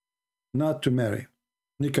 not to marry.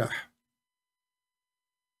 Nikah.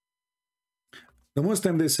 The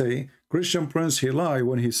Muslim, they say, Christian Prince, he lied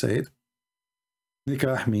when he said,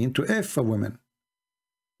 nikah mean to if a woman.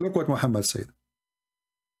 Look what Muhammad said.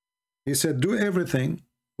 He said, do everything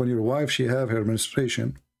when your wife, she have her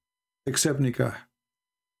menstruation, except nikah.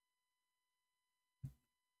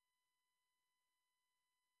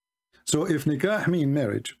 So if nikah mean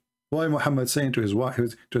marriage, why Muhammad saying to his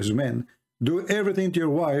wife, to his men, do everything to your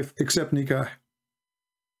wife except nikah?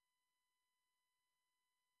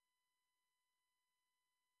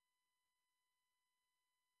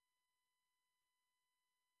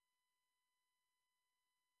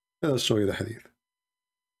 Let us show you the hadith.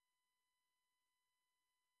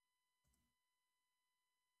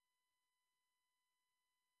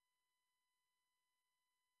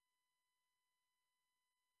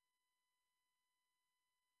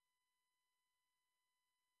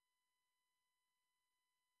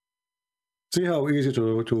 See how easy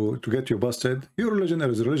to get you busted? Your religion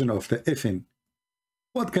is a religion of the effing.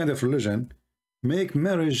 What kind of religion make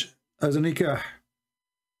marriage as a nikah,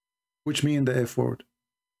 which mean the F word?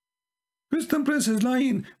 Christian Prince is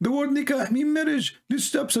lying. The word nikah mean marriage. This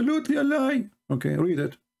is absolutely a lie. Okay, read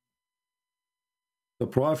it. The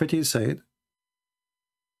prophet, he said,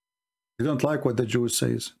 they don't like what the Jews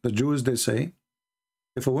says. The Jews, they say,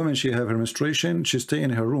 if a woman, she have her menstruation, she stay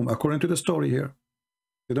in her room, according to the story here.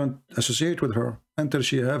 They don't associate with her until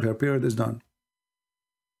she have her period is done.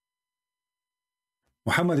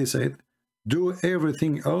 Muhammad, he said, do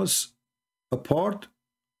everything else a part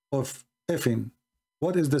of effing.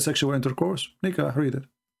 What is the sexual intercourse? Nikah, read it.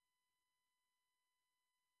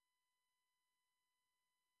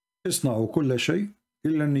 اصنعوا كل شيء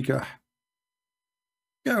إلا النكاح.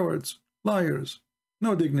 Cowards, liars,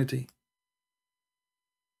 no dignity.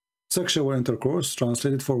 Sexual intercourse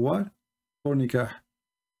translated for what? For nikah.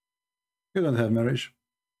 You don't have marriage.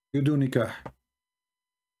 You do nikah.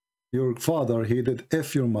 Your father, he did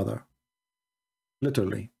F your mother.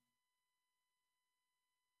 Literally.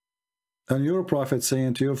 And your prophet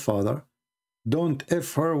saying to your father, don't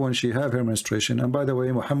F her when she have her menstruation. And by the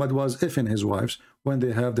way, Muhammad was Fing his wives when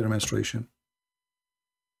they have their menstruation.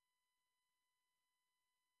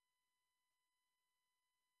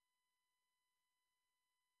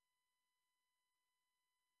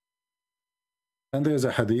 And there's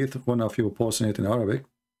a hadith, one of you posting it in Arabic.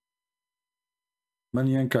 Man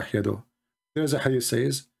yankah yado. There's a hadith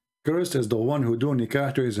says, cursed is the one who do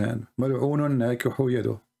nikah to his hand. Mal'unun nakihu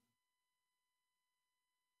yado.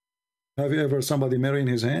 Have you ever somebody marrying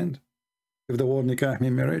his hand? If the word nikah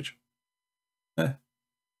mean marriage?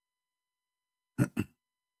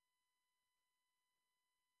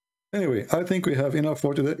 Anyway, I think we have enough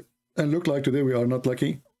for today. And look like today we are not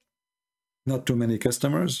lucky. Not too many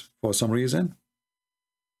customers for some reason.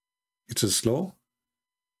 It's slow,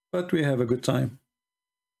 but we have a good time.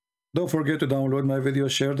 Don't forget to download my videos,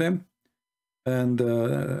 share them, and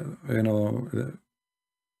you know,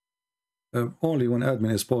 only when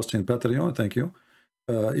admin is posting Patreon. Thank you.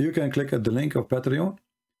 You can click at the link of Patreon,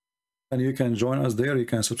 and you can join us there. You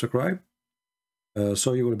can subscribe,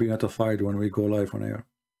 so you will be notified when we go live on air.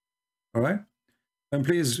 All right, and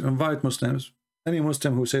please invite Muslims. Any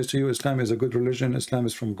Muslim who says to you Islam is a good religion, Islam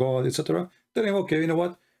is from God, etc., tell him, okay, you know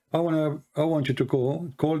what? I want you to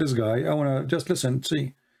call this guy. I wanna just listen,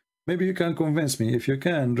 see. Maybe you can convince me. If you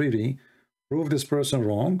can really prove this person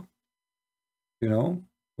wrong, you know,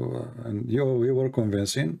 and you were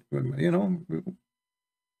convincing, you know,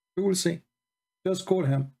 we will see. Just call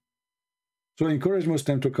him. So encourage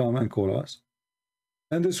Muslim to come and call us.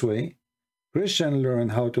 And this way, Christian learn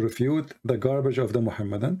how to refute the garbage of the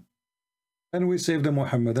Muhammadan, and we save the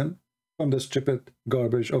Muhammadan from the stupid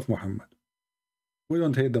garbage of Muhammad. We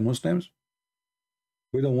don't hate the Muslims.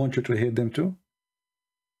 We don't want you to hate them too.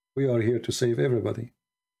 We are here to save everybody.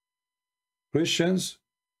 Christians,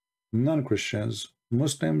 non-Christians,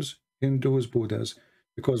 Muslims, Hindus, Buddhas.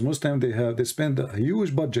 Because Muslims, they spend a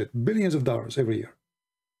huge budget, billions of dollars every year.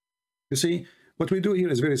 You see, what we do here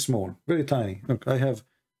is very small, very tiny. Look, I have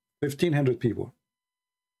 1,500 people.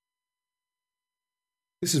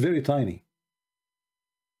 This is very tiny.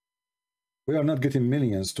 We are not getting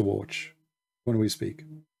millions to watch when we speak.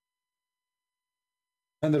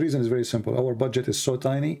 And the reason is very simple. Our budget is so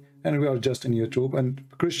tiny, and we are just in YouTube, and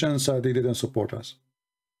Christians, they didn't support us.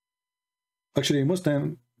 Actually,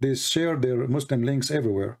 Muslim, they share their Muslim links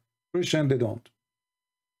everywhere. Christian, they don't.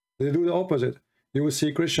 They do the opposite. You will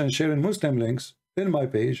see Christians sharing Muslim links in my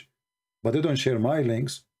page, but they don't share my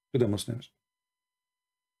links to the Muslims.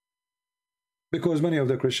 Because many of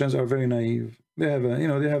the Christians are very naive. They have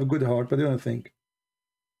they have a good heart, but they don't think.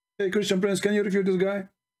 Hey, Christian Prince, can you refute this guy?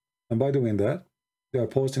 And by doing that, they are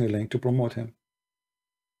posting a link to promote him.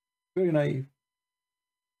 Very naive.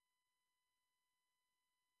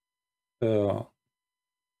 But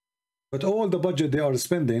all the budget they are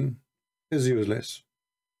spending is useless.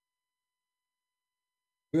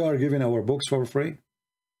 We are giving our books for free,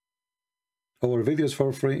 our videos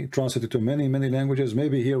for free, translated to many, many languages.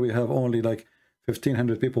 Maybe here we have only like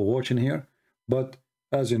 1,500 people watching here, but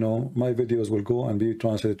as you know, my videos will go and be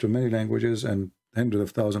translated to many languages, and hundreds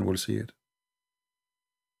of thousands will see it.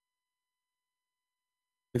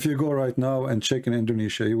 If you go right now and check in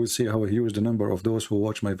Indonesia, you will see how huge the number of those who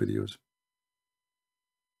watch my videos.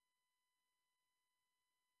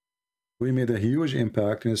 We made a huge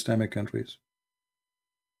impact in Islamic countries.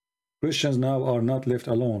 Christians now are not left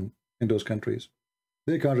alone in those countries.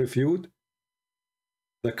 They can refute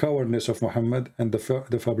the cowardness of Muhammad and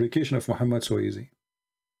the fabrication of Muhammad so easy.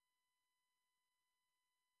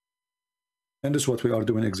 And this is what we are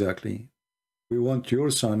doing exactly. We want your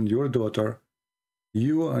son, your daughter,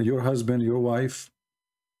 you, your husband, your wife,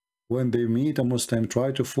 when they meet a Muslim,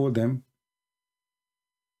 try to fool them.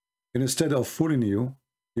 And instead of fooling you,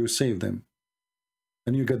 you save them.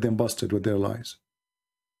 And you get them busted with their lies.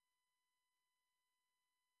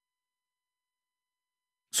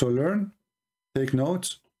 So learn, take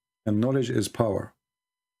notes, and knowledge is power.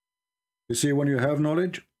 You see, when you have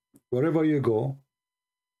knowledge, wherever you go,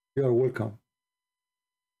 you are welcome.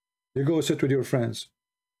 You go sit with your friends,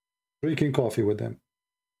 drinking coffee with them.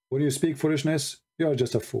 When you speak foolishness, you are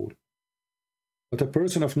just a fool. But a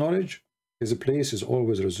person of knowledge, his place is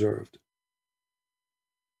always reserved.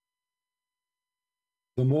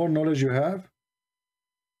 The more knowledge you have,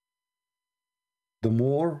 the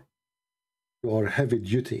more you are heavy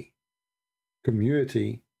duty.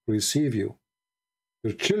 Community receive you.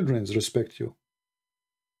 Your children respect you.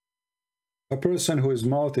 A person whose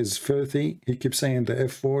mouth is filthy, he keeps saying the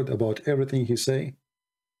F word about everything he say.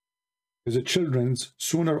 His children,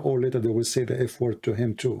 sooner or later, they will say the F word to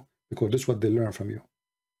him too, because that's what they learn from you.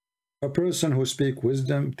 A person who speak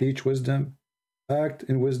wisdom, teach wisdom, act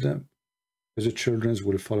in wisdom, his children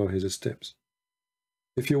will follow his steps.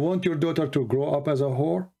 If you want your daughter to grow up as a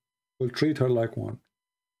whore, well, treat her like one.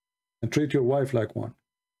 And treat your wife like one.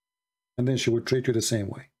 And then she will treat you the same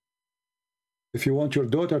way. If you want your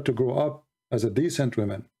daughter to grow up as a decent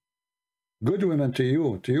woman, good woman to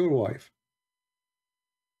you, to your wife,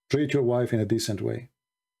 treat your wife in a decent way.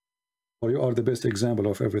 Or you are the best example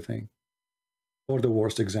of everything. Or the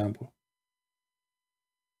worst example.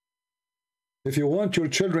 If you want your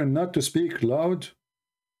children not to speak loud,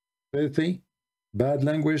 filthy, bad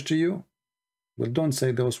language to you, well, don't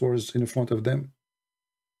say those words in front of them.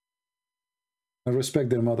 And respect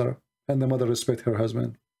their mother, and the mother respect her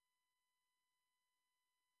husband.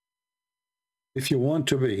 If you want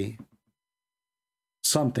to be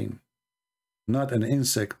something, not an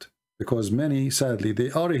insect, because many, sadly, they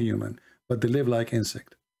are a human, but they live like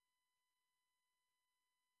insect.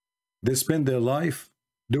 They spend their life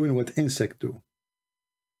doing what insects do.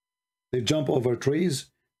 They jump over trees,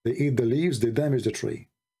 they eat the leaves, they damage the tree.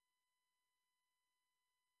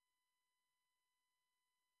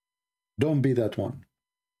 Don't be that one.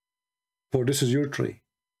 For this is your tree.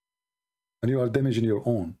 And you are damaging your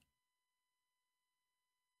own.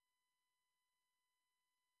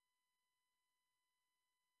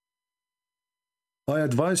 I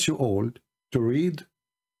advise you all to read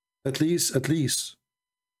at least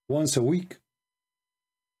once a week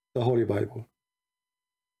the Holy Bible.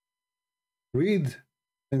 Read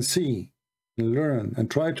and see and learn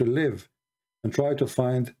and try to live and try to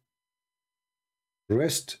find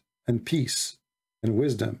rest and peace and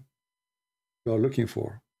wisdom you are looking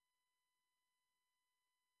for.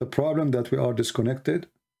 The problem that we are disconnected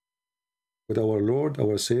with our Lord,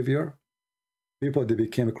 our Savior. People, they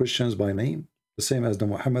became Christians by name, the same as the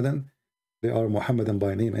Muhammadan. They are Muhammadan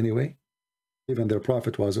by name anyway. Even their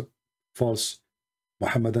prophet was a false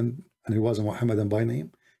Muhammadan, and he wasn't Muhammadan by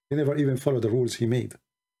name. He never even followed the rules he made.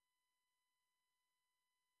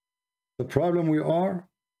 The problem we are,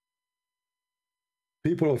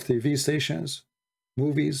 people of TV stations,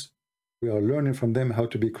 movies, we are learning from them how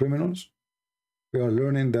to be criminals. We are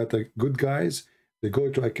learning that the good guys, they go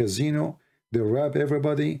to a casino, they rob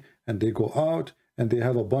everybody, and they go out, and they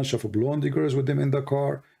have a bunch of blonde diggers with them in the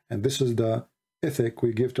car, and this is the ethic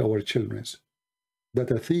we give to our children.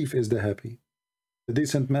 That a thief is the happy. The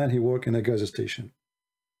decent man, he work in a gas station.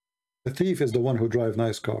 The thief is the one who drive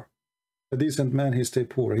nice car. The decent man, he stay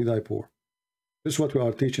poor, he die poor. This is what we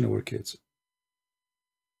are teaching our kids.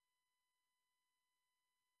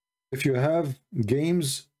 If you have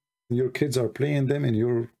games and your kids are playing them in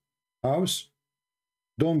your house,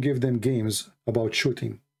 don't give them games about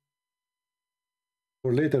shooting.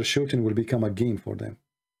 For later, shooting will become a game for them.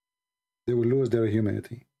 They will lose their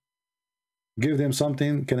humanity. Give them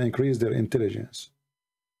something can increase their intelligence,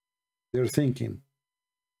 their thinking,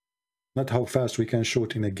 not how fast we can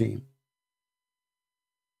shoot in a game.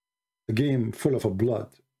 A game full of blood.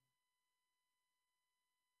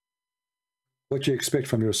 What do you expect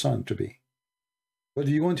from your son to be? What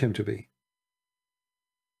do you want him to be?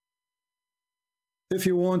 If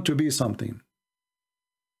you want to be something,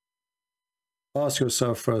 ask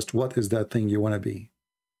yourself first, what is that thing you want to be?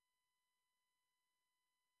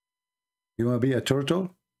 You want to be a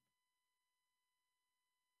turtle?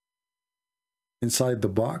 Inside the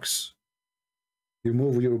box? You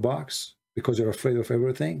move your box because you're afraid of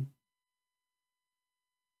everything?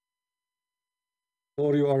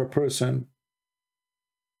 Or you are a person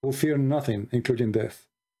who fear nothing, including death.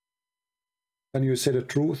 And you say the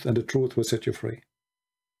truth, and the truth will set you free.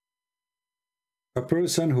 A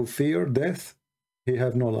person who fears death he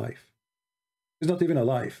have no life. He's not even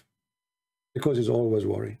alive because he's always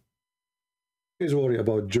worried. He's worried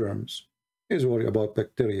about germs. He's worried about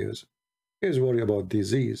bacteria. He's worried about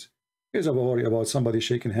disease. He's worried about somebody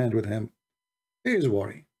shaking hand with him. He is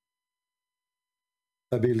worried.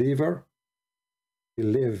 A believer, he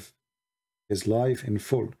live his life in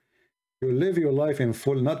full. You live your life in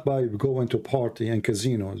full not by going to party and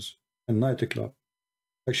casinos and nightclub.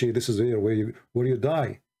 Actually, this is here where you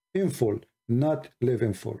die in full, not live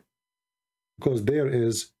in full. Because there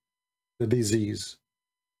is the disease,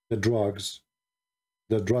 the drugs,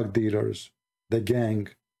 the drug dealers, the gang,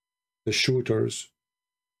 the shooters.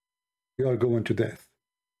 You are going to death.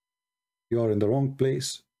 You are in the wrong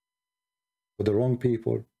place, with the wrong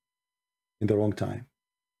people, in the wrong time.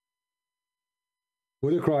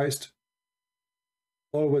 With Christ,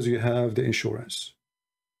 always you have the insurance.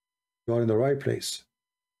 You are in the right place,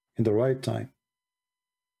 in the right time,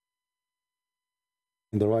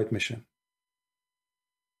 in the right mission,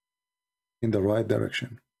 in the right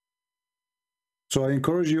direction. So I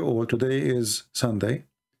encourage you all, today is Sunday,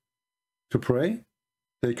 to pray.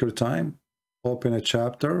 Take your time, open a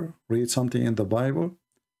chapter, read something in the Bible,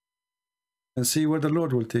 and see where the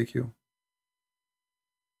Lord will take you.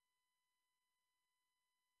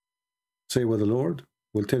 Say what the Lord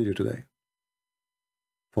will tell you today.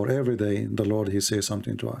 For every day, the Lord, he says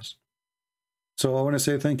something to us. So I want to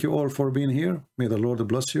say thank you all for being here. May the Lord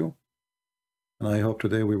bless you. And I hope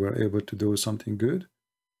today we were able to do something good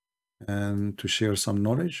and to share some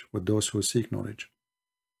knowledge with those who seek knowledge.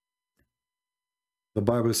 The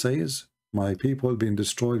Bible says, my people being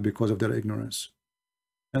destroyed because of their ignorance.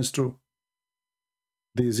 That's true.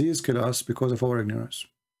 Disease kill us because of our ignorance.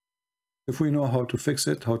 If we know how to fix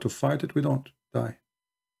it, how to fight it, we don't die.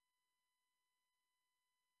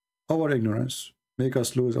 Our ignorance make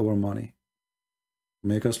us lose our money,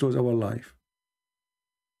 make us lose our life,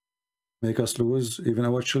 make us lose even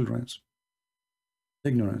our children's.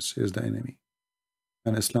 Ignorance is the enemy.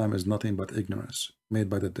 And Islam is nothing but ignorance made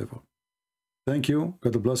by the devil. Thank you.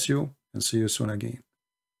 God bless you. And see you soon again.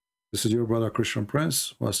 This is your brother Christian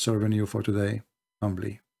Prince, who is serving you for today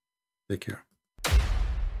humbly. Take care.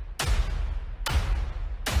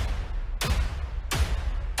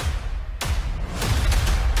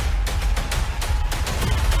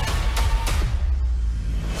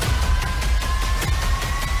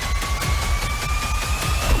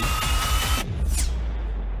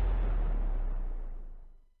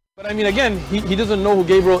 But I mean, again, he doesn't know who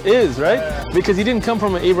Gabriel is, right? Because he didn't come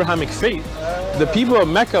from an Abrahamic faith. The people of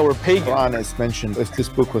Mecca were pagan. The Quran is mentioned, if this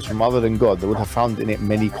book was from other than God, they would have found in it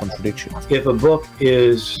many contradictions. If a book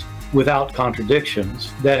is without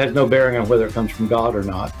contradictions, that has no bearing on whether it comes from God or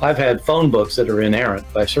not. I've had phone books that are inerrant,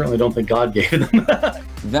 but I certainly don't think God gave them.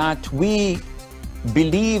 That we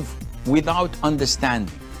believe without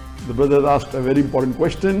understanding. The brother asked a very important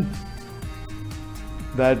question,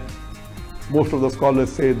 that most of the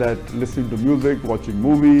scholars say that listening to music, watching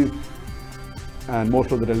movies, and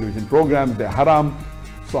most of the television programs, they're haram.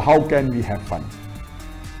 So how can we have fun?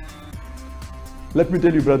 Let me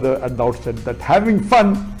tell you, brother, at the outset, that having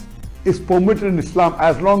fun is permitted in Islam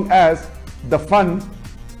as long as the fun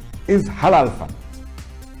is halal fun.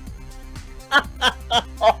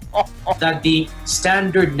 That the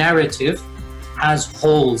standard narrative has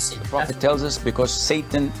holes in it. The Prophet tells us because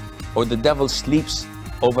Satan or the devil sleeps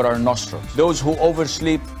over our nostrils. Those who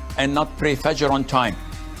oversleep and not pray Fajr on time,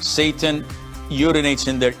 Satan urinates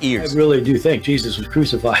in their ears. I really do think Jesus was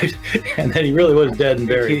crucified and that he really was dead and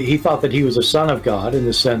buried. He thought that he was a son of God in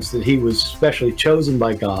the sense that he was specially chosen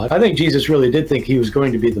by God. I think Jesus really did think he was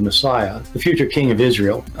going to be the Messiah, the future king of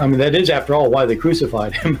Israel. I mean, that is, after all, why they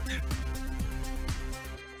crucified him.